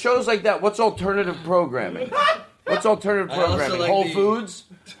 With shows like that, what's alternative programming? What's alternative programming? Like Whole Foods?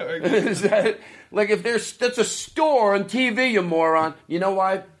 Is that like if that's a store on TV, you moron? You know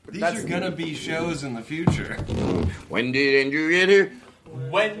why? These are gonna be shows in the future. When did Andrew get here?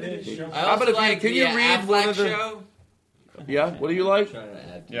 When did it show? I also like can the you read one of the show. Yeah, what do you like?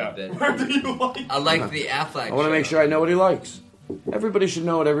 Yeah. What do you like? I like the Affleck I want to make sure I know what he likes. Everybody should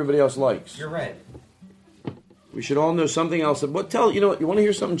know what everybody else likes. You're right. We should all know something else. What you know what? You want to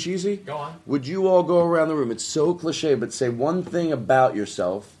hear something cheesy? Go on. Would you all go around the room? It's so cliche, but say one thing about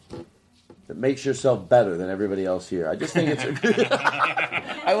yourself that makes yourself better than everybody else here. I just think it's a good...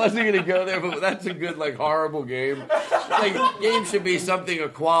 I wasn't going to go there, but that's a good, like, horrible game. Like, game should be something, a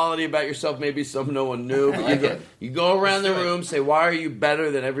quality about yourself, maybe something no one knew. But you go around the room, say, why are you better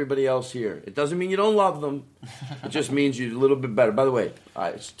than everybody else here? It doesn't mean you don't love them. It just means you're a little bit better. By the way,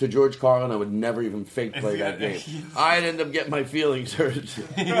 to George Carlin, I would never even fake play that game. I'd end up getting my feelings hurt.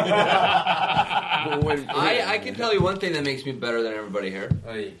 I can tell you one thing that makes me better than everybody here.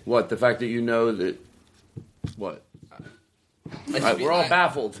 What? The fact that you know that... What? We're all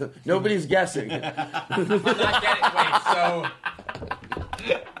baffled. Nobody's guessing. I'm not getting. Wait, so.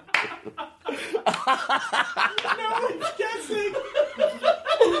 No one's guessing.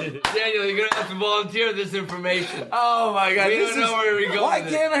 Daniel, you're gonna have to volunteer this information. Oh my God! We don't know where we're going. Why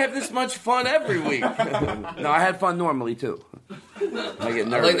can't I have this much fun every week? No, I had fun normally too. I get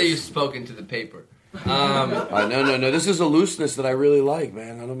nervous. I like that you spoke into the paper. No. This is a looseness that I really like,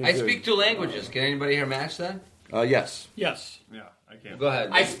 man. I speak 2 languages. Can anybody here match that? Yes. Yes. Yeah, I can. Go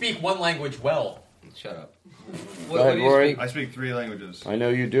ahead. I speak 1 language well. Shut up. Go ahead, do you Rory. speak? I speak 3 languages. I know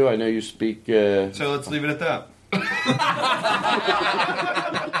you do. I know you speak... So let's leave it at that.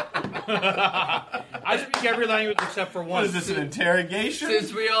 I speak every language except for 1. What is this, an interrogation?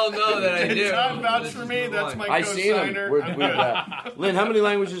 Since we all know that I do. Can Todd vouch for me? That's my I seen him. co-signer. Lynn, how many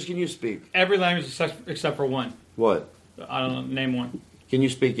languages can you speak? Every language except for 1. What? I don't know. Name 1. Can you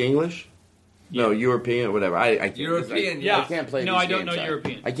speak English? Yeah. No, European or whatever. I can't, European, I can't play no, these I don't games. know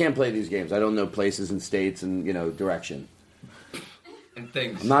European. I can't play these games. I don't know places and states and, direction. And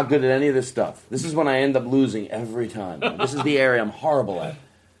things. I'm not good at any of this stuff. This is when I end up losing every time. This is the area I'm horrible at.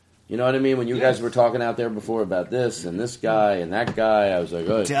 You know what I mean? When you guys were talking out there before about this and this guy and that guy, I was like,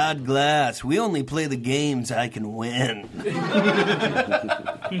 oh. Todd Glass, we only play the games I can win.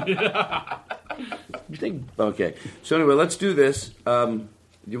 Okay. So anyway, let's do this.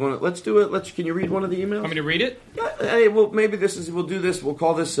 You want to? Let's do it. Can you read one of the emails? Want me to read it? Yeah. Hey, well, maybe we'll do this. We'll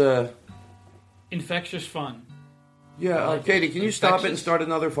call this. Infectious fun. Yeah, Katie, can you stop it and start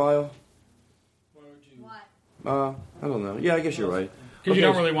another file? What? I don't know. Yeah, I guess you're right. Because you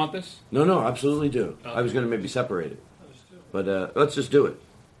don't really want this? No, absolutely do. Okay. I was going to maybe separate it. But let's just do it.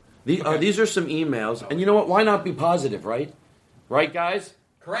 These are some emails. And you know what? Why not be positive, right? Right, guys?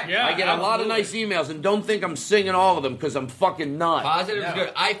 Correct. Yeah, I get a lot of nice emails, and don't think I'm singing all of them, because I'm fucking not. Positive is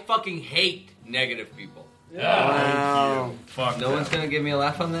good. I fucking hate negative people. Yeah. Wow. Fuck no one's going to give me a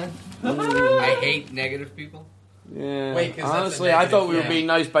laugh on that? I hate negative people. Yeah. Wait, honestly, I thought we were being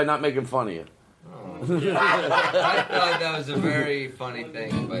nice by not making fun of you. I thought that was a very funny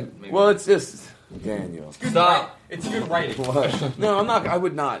thing, but maybe. Well, it's just... Daniel. Stop. It's good writing. What? No, I'm not. I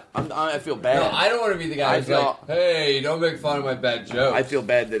would not. I feel bad. No, I don't want to be the guy who's like, hey, don't make fun of my bad jokes. I feel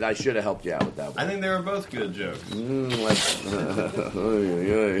bad that I should have helped you out with that one. I think they were both good jokes.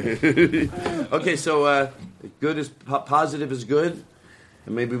 Okay, so good is positive is good,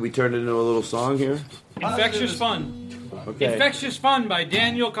 and maybe we turn it into a little song here. Infectious Fun. Okay. Infectious Fun by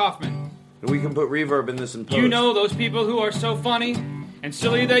Daniel Kaufman. And we can put reverb in this and post. You know those people who are so funny and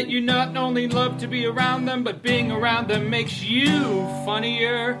silly that you not only love to be around them, but being around them makes you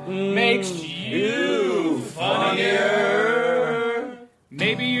funnier. Makes you funnier.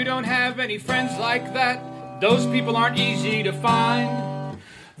 Maybe you don't have any friends like that. Those people aren't easy to find.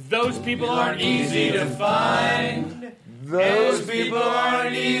 Those people aren't easy to find. Those people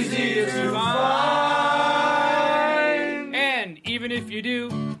aren't easy to find. And even if you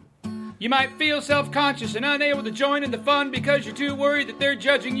do, you might feel self-conscious and unable to join in the fun because you're too worried that they're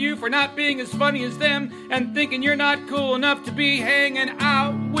judging you for not being as funny as them and thinking you're not cool enough to be hanging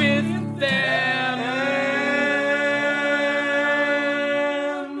out with them.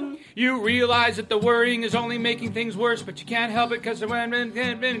 You realize that the worrying is only making things worse, but you can't help it because they're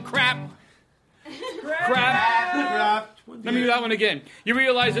crap. Crap. Let me do that one again. You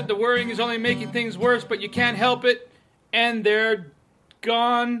realize that the worrying is only making things worse, but you can't help it, and they're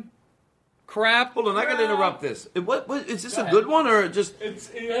gone. Crap. Hold on, I gotta interrupt this. What is this a good one or just? It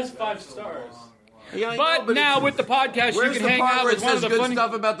has 5 stars. Yeah, I but know, now with the podcast, you Where's can the hang part out where with it one of says the good funny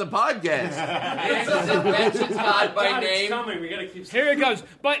stuff about the podcast? Mentions God by name. We gotta keep. Here it goes.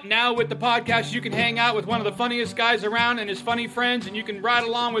 But now with the podcast, you can hang out with one of the funniest guys around and his funny friends, and you can ride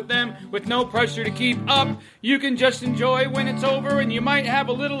along with them with no pressure to keep up. You can just enjoy when it's over, and you might have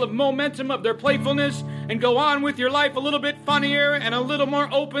a little of momentum of their playfulness and go on with your life a little bit funnier and a little more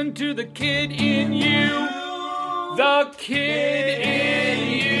open to the kid in you. The kid in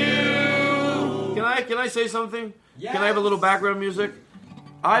you. Can I say something? Yes. Can I have a little background music?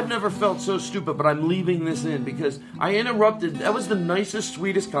 I've never felt so stupid, but I'm leaving this in because I interrupted. That was the nicest,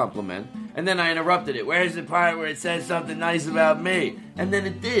 sweetest compliment. And then I interrupted it. Where's the part where it says something nice about me? And then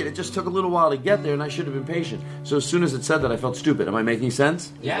it did. It just took a little while to get there, and I should have been patient. So as soon as it said that, I felt stupid. Am I making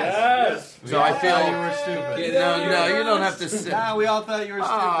sense? Yes. So I feel you were stupid. No, you don't have to sit. Nah, we all thought you were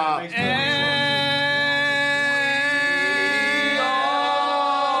stupid. It makes no sense.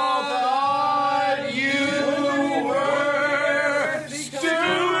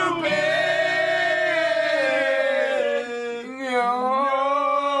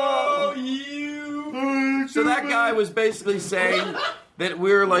 So that guy was basically saying that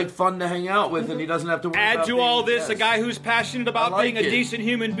we're like fun to hang out with, and he doesn't have to worry Add about to being all this, obsessed. a guy who's passionate about like being a it. decent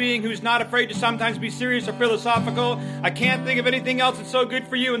human being who's not afraid to sometimes be serious or philosophical. I can't think of anything else that's so good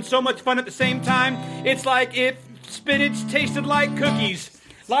for you and so much fun at the same time. It's like if spinach tasted like cookies.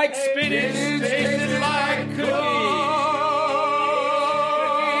 Like spinach tasted like cookies.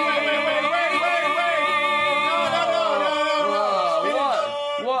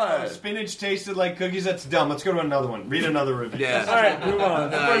 Spinach tasted like cookies. That's dumb. Let's go to another one. Read another review. Yeah. All right, move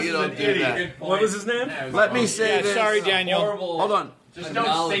on. No, you don't do that. What was his name? Let me say this. Sorry, Daniel. Hold on. Just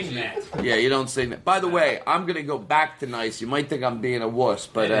don't sing that. Yeah, you don't sing that. By the way, I'm gonna go back to nice. You might think I'm being a wuss,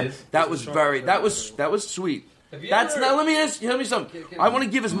 but that was sweet. That's not. Let me something. I want to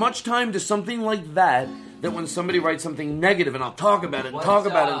give as much time to something like that when somebody writes something negative, and I'll talk about it and talk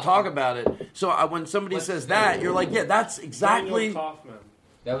about it and talk about it. So when somebody says that, you're like, yeah, that's exactly.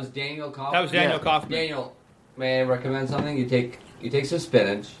 That was Daniel Kaufman. That was Daniel Kaufman. Daniel, may I recommend something? You take some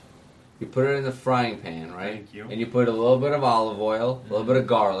spinach, you put it in the frying pan, right? Thank you. And you put a little bit of olive oil, a little bit of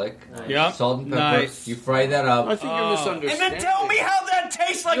garlic, salt and pepper. Nice. You fry that up. I think you're misunderstanding. And then tell me how that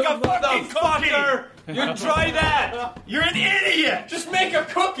tastes like a fucking cookie. You try that. You're an idiot. Just make a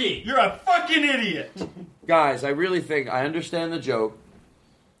cookie. You're a fucking idiot. Guys, I really think I understand the joke,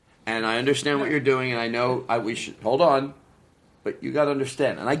 and I understand what you're doing, and I know we should hold on. But you got to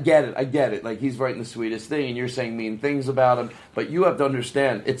understand, and I get it. Like, he's writing the sweetest thing, and you're saying mean things about him. But you have to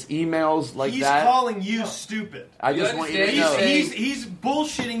understand, it's emails like that. He's calling you stupid. I just want you to know. He's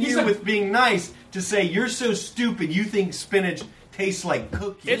bullshitting you with being nice to say you're so stupid you think spinach tastes like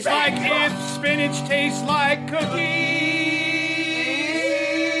cookies. It's like if spinach tastes like cookies.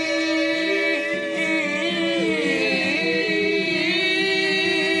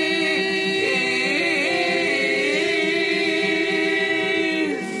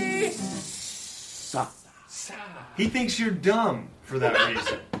 He thinks you're dumb for that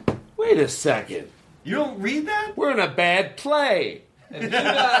reason. Wait a second. You don't read that? We're in a bad play.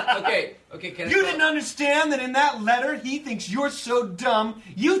 Okay, can You didn't understand that in that letter he thinks you're so dumb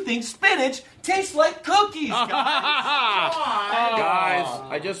you think spinach tastes like cookies, guys. Guys,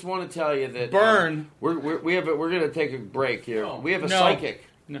 I just want to tell you that we're going to take a break here. We have a psychic.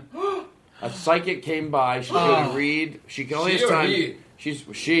 No. A psychic came by. She's going to read. She can only have time.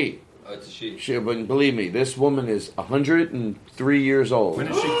 She. Oh, it's a she. But believe me, this woman is 103 years old. When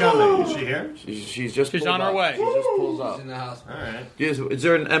is she coming? Is she here? She's on her way. She just pulls up. She's in the house. All right. Is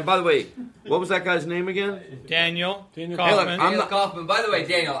there? And by the way, what was that guy's name again? Daniel Kaufman. Hey, look, Daniel Kaufman. By the way,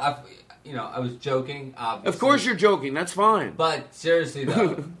 Daniel, I was joking. Obviously. Of course you're joking. That's fine. But seriously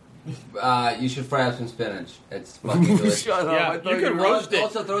though, you should fry up some spinach. It's fucking delicious. Shut up. Yeah, I thought you can roast it.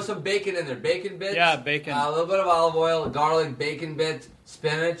 Also, throw some bacon in there. Bacon bits. Yeah, bacon. A little bit of olive oil, garlic, bacon bits,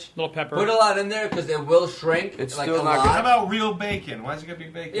 spinach. Little pepper. Put a lot in there because it will shrink. It's like still a not lot. How about real bacon? Why is it gonna be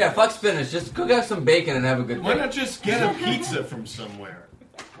bacon? Yeah, fuck spinach. Just cook out some bacon and have a good Why day. not just get a pizza from somewhere?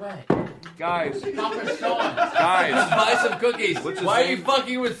 Right. Guys. Just buy some cookies. Why are you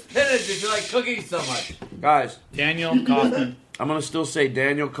fucking with spinach if you like cookies so much? Guys. Daniel Kaufman. I'm going to still say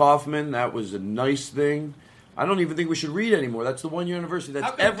Daniel Kaufman. That was a nice thing. I don't even think we should read anymore. That's the 1 year anniversary. That's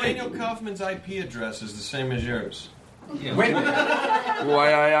How come everything. Daniel Kaufman's IP address is the same as yours? Yeah. Wait.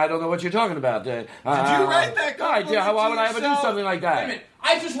 Why? I don't know what you're talking about. Did you write that? Why would I ever do something like Wait a that? minute.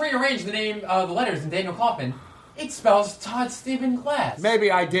 I just rearranged the name, the letters in Daniel Kaufman. It spells Todd Stephen Glass. Maybe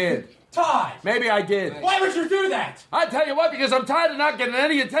I did. Todd! Maybe I did. Why would you do that? I tell you what, because I'm tired of not getting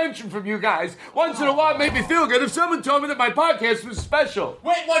any attention from you guys. Once in a while, it made me feel good if someone told me that my podcast was special.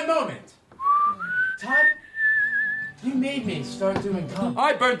 Wait one moment. Todd, you made me start doing comedy.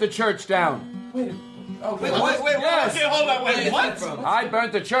 I burnt the church down. Wait. Oh, Wait, Yes. okay, hold on, wait, what? I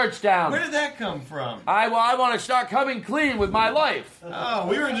burnt the church down. Where did that come from? I want to start coming clean with my life. Oh,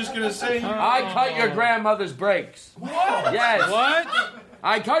 we were just gonna say. I cut your grandmother's brakes. What? Yes. What?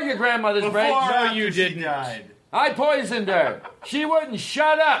 I cut your grandmother's brakes. No, you didn't. Died. I poisoned her. She wouldn't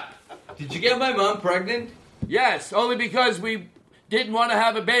shut up. Did you get my mom pregnant? Yes, only because we didn't want to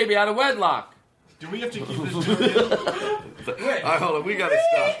have a baby out of wedlock. Do we have to keep this joke in? All right, hold on. We got to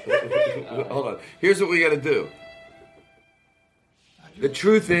stop. Hold on. Here's what we got to do. The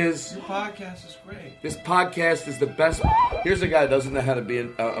truth is, Your podcast is great. this podcast is the best. Here's a guy who doesn't know how to be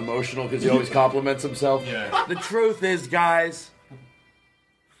emotional because he always compliments himself. Yeah. The truth is, guys,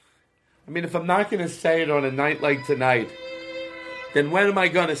 I mean, if I'm not going to say it on a night like tonight, then when am I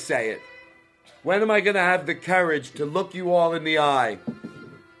going to say it? When am I going to have the courage to look you all in the eye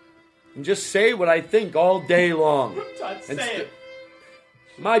and just say what I think all day long? Say it.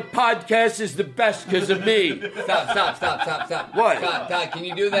 My podcast is the best because of me. Stop. What? Todd, can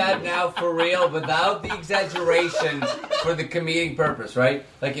you do that now for real without the exaggeration for the comedic purpose, right?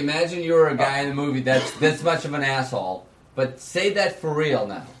 Like, imagine you were a guy in the movie that's this much of an asshole, but say that for real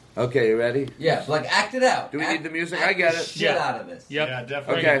now. Okay, you ready? Yeah, so like act it out. Do we need the music? Act I get the it. shit out of this. Yep. Yeah,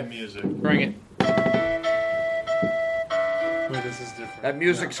 definitely Okay. the music. Bring it. This is different. That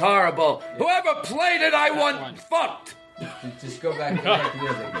music's horrible. Whoever played it, I want fucked. Just go back to the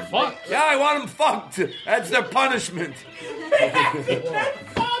music. Fuck. Yeah, I want them fucked. That's their punishment.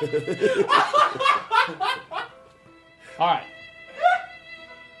 All right.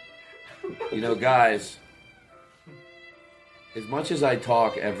 You know, guys, as much as I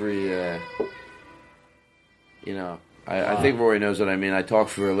talk every, I think Rory knows what I mean. I talk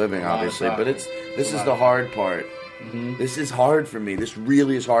for a living, obviously, but this is the hard part. Mm-hmm. This is hard for me. This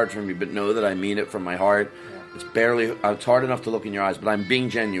really is hard for me, but know that I mean it from my heart. It's hard enough to look in your eyes, but I'm being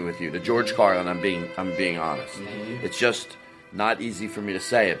genuine with you. To George Carlin, I'm being honest. Mm-hmm. It's just not easy for me to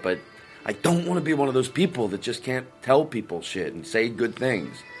say it, but I don't want to be one of those people that just can't tell people shit and say good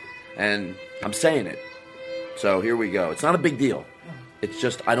things. And I'm saying it. So here we go. It's not a big deal. It's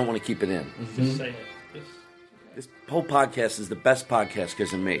just I don't want to keep it in. Mm-hmm. Just say it. This whole podcast is the best podcast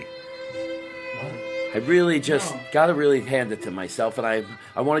because of me. I really just got to really hand it to myself, and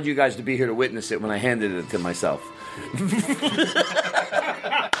I wanted you guys to be here to witness it when I handed it to myself.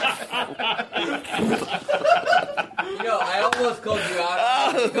 I almost called you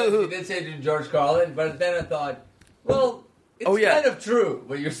out because you did say to George Carlin, but then I thought, well, it's kind of true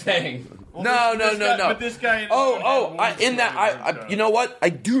what you're saying. Well, No. But this guy. You know what? I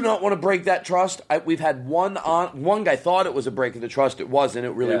do not want to break that trust. We've had one guy thought it was a break of the trust. It wasn't.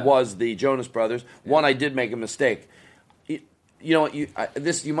 It really was the Jonas Brothers. One, I did make a mistake. You know what?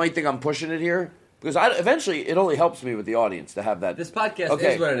 You might think I'm pushing it here because eventually it only helps me with the audience to have that. This podcast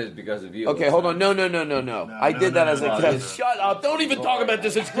is what it is because of you. Okay, hold on. No. I did that as a kid. Shut up. Don't even talk about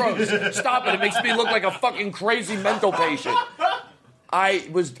this. It's gross. Stop it. It makes me look like a fucking crazy mental patient.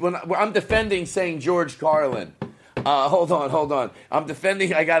 I'm defending saying George Carlin. Hold on. I'm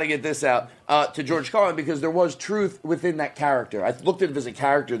defending, I gotta get this out, to George Carlin because there was truth within that character. I looked at it as a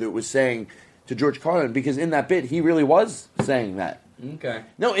character that was saying to George Carlin because in that bit, he really was saying that. Okay.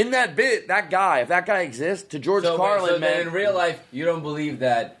 No, in that bit, if that guy exists, to George Carlin, so man. then in real life, you don't believe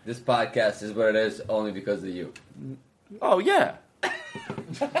that this podcast is what it is only because of you. Oh, yeah.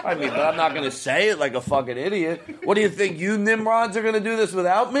 I mean, but I'm not going to say it like a fucking idiot. What do you think? You Nimrods are going to do this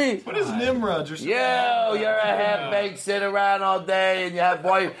without me? What is Nimrods? You're a half-baked, sit around all day, and you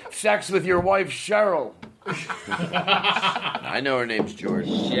have sex with your wife, Cheryl. I know her name's George.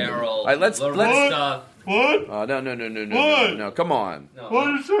 Cheryl. All right, let's What? Oh, no. Come on. No.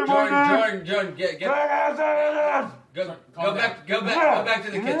 Jordan, go back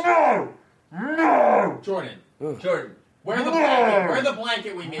to the kitchen. No! Jordan. Where the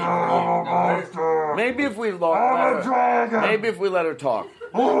blanket we made for you? Maybe if we let her talk.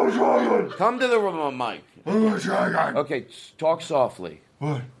 Come to the room, Mike. Okay, talk softly.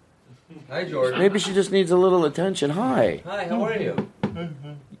 What? Hi, Jordan. Maybe she just needs a little attention. Hi. Hi, how are you?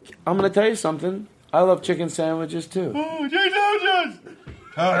 I'm going to tell you something. I love chicken sandwiches, too. You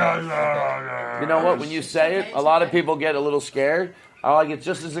know what? When you say it, a lot of people get a little scared. I get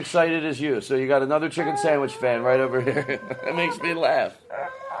just as excited as you. So you got another chicken sandwich fan right over here. It makes me laugh.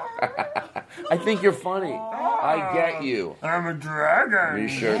 I think you're funny. I get you. I'm a dragon. You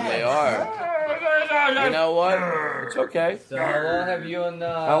certainly are. You know what? It's okay. So how long have you and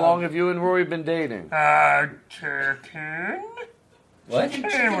How long have you and Rory been dating? Chicken. What?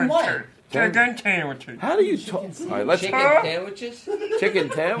 Chicken what? Chicken sandwiches. How do you talk? All right, let's chicken sandwiches?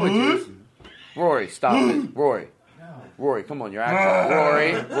 Chicken sandwiches. Rory, stop it. Rory, come on, you're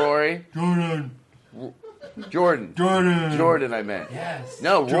acting. Rory. Jordan, I meant. Yes.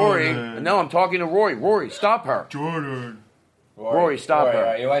 No, Rory. No, I'm talking to Rory. Rory, stop her. Rory, stop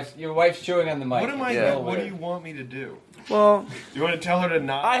her. Your wife's chewing on the mic. What do you want me to do? Well, you want to tell her to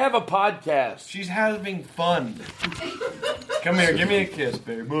not? I have a podcast. She's having fun. Come here, give me a kiss,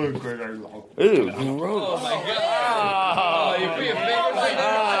 baby. Ew, gross. Oh my God! You put your finger like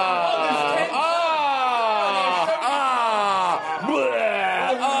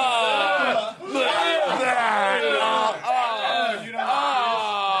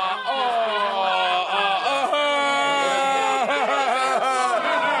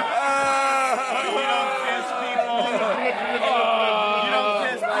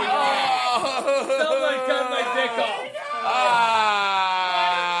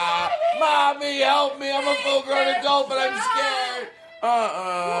full-grown adult, but I'm scared.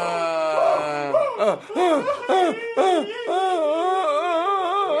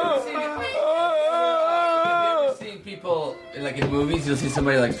 You've seen people like in movies. You'll see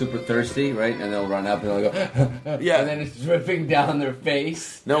somebody like super thirsty, right? And they'll run up and they'll go, yeah, and then it's dripping down their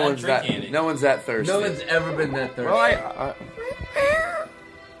face. No one's that thirsty. No one's ever been that thirsty. Well,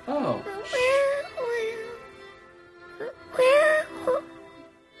 Oh.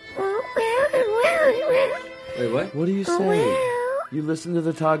 Wait, what? What do you say? You listen to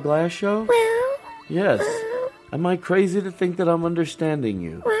the Todd Glass show? Yes. Am I crazy to think that I'm understanding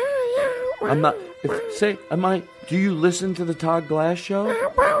you? I'm not. Do you listen to the Todd Glass show?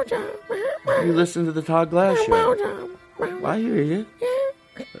 You listen to the Todd Glass show? I hear you.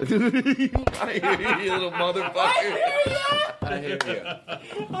 I hear you, little motherfucker. I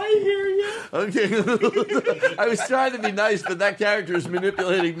hear you. Okay. I was trying to be nice, but that character is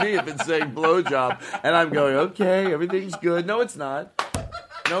manipulating me if it's saying blowjob, and I'm going, okay, everything's good. No, it's not.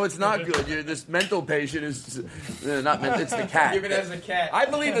 No, it's not good. This mental patient is not mental. It's the cat. Give it as a cat. I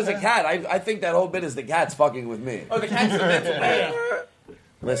believe as a cat. I think that whole bit is the cat's fucking with me. Oh, the cat's the mental patient.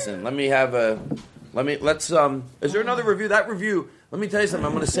 Listen, let's is there another review? That review, let me tell you something.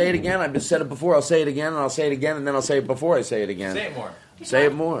 I'm going to say it again. I've just said it before. I'll say it again, and I'll say it again, and then I'll say it before I say it again. Say it more. Say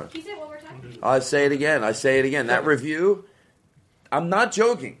it more. Can you say it one more time? I'll say it again. I say it again. That review, I'm not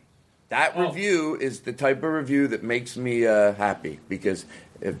joking. That review is the type of review that makes me happy, because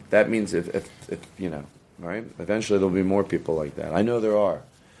if that means if you know, right? Eventually there'll be more people like that. I know there are.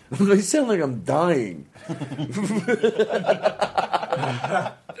 I sound like I'm dying.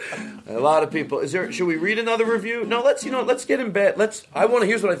 A lot of people. Should we read another review? No. Let's get in bed. Here's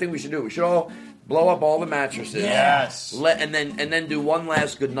what I think we should do. We should all blow up all the mattresses. Yes. And then do one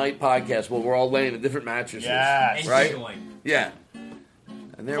last good night podcast where we're all laying in different mattresses. Yes. Right. Yeah.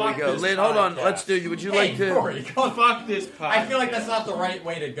 And there we go. Lynn, hold on. Let's do. Would you like to? Rory, fuck this podcast. I feel like that's not the right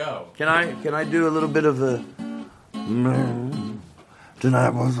way to go. Can I do a little bit of a? Tonight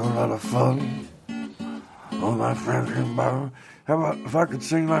was a lot of fun. All my friends came by. How about if I could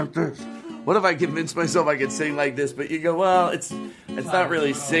sing like this? What if I convinced myself I could sing like this? But you go, well, it's not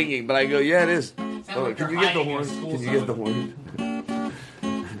really singing. But I go, yeah, it is. Oh, can you get the horn? Can you get the horn?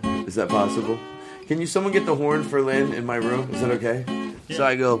 Is that possible? Can someone get the horn for Lynn in my room? Is that okay? Yeah. So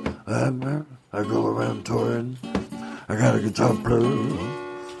I go, I go around touring. I got a guitar player.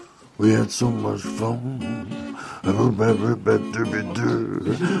 We had so much fun.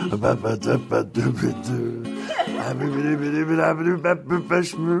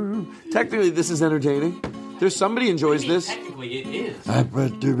 Technically, this is entertaining. There's somebody enjoys this. Technically, it is. It's on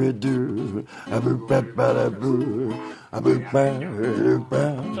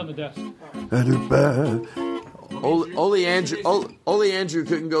the desk. Only Andrew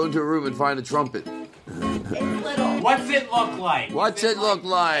couldn't go into a room and find a trumpet. What's it look like? What's it look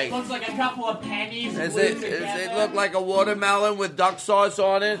like? It looks like a couple of pennies. Does it look like a watermelon with duck sauce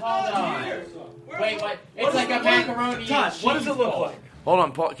on it? Hold on. Wait, what? It's like a macaroni. Todd, what does it look like? Hold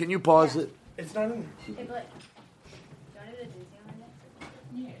on, can you pause it? It's not in. Hey, but don't it a Disney on it?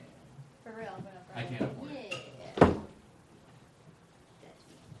 Yeah. For real, but I can't afford it.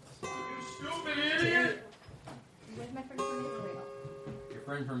 Stupid idiot! Where's my friend from Israel? Your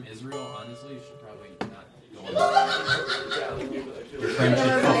friend from Israel, honestly, should probably not go on. Your friend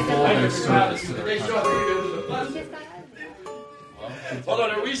should fulfill their service to their country. Hold on,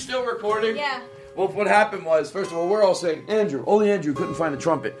 are we still recording? Yeah. Well, what happened was, first of all, we're all saying, only Andrew couldn't find a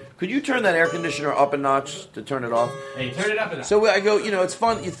trumpet. Could you turn that air conditioner up a notch to turn it off? Hey, turn it up a notch. So I go, it's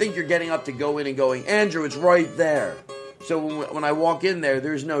fun. You think you're getting up to go in and going, Andrew, it's right there. So when I walk in there,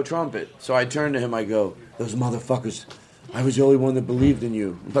 there's no trumpet. So I turn to him, I go, those motherfuckers, I was the only one that believed in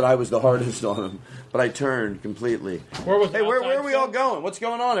you, but I was the hardest on them. But I turned completely. Where are we all going? What's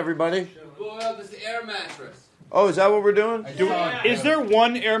going on, everybody? Boil this air mattress. Oh, is that what we're doing? Is there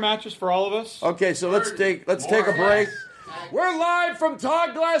one air mattress for all of us? Okay, so let's take a break. We're live from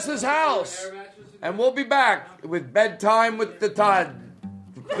Todd Glass's house, and we'll be back with Bedtime with the Todd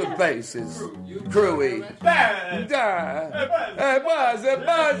Faces. Crewy.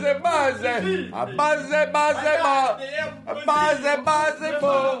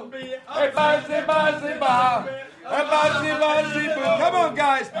 Buzz, come on,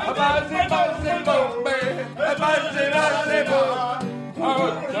 guys.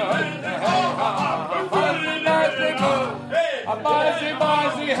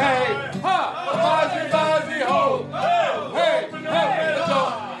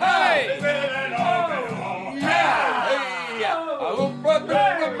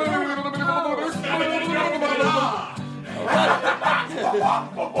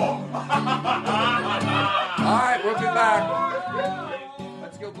 All right, we'll be back.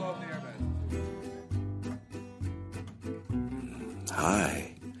 Let's go blow up the airbag.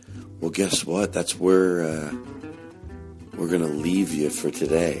 Hi. Well, guess what? That's where we're going to leave you for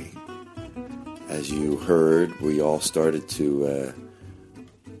today. As you heard, we all started to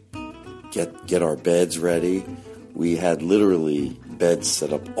get our beds ready. We had literally beds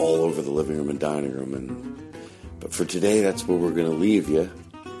set up all over the living room and dining room, but for today, that's where we're going to leave you.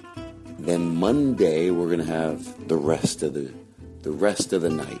 Then Monday, we're going to have the rest of the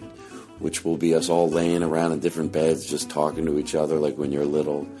night, which will be us all laying around in different beds, just talking to each other like when you're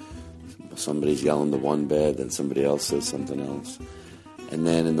little. Somebody's yelling to one bed, then somebody else says something else. And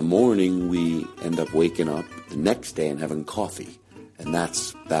then in the morning, we end up waking up the next day and having coffee. And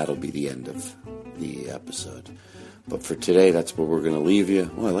that'll be the end of the episode. But for today, that's where we're going to leave you.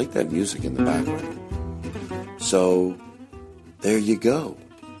 Oh, I like that music in the background. So, there you go.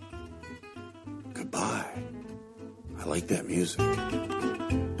 Goodbye. I like that music.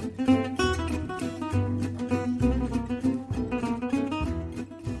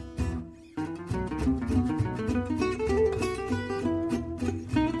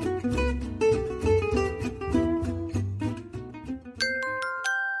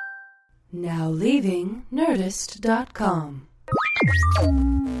 Now leaving Nerdist.com.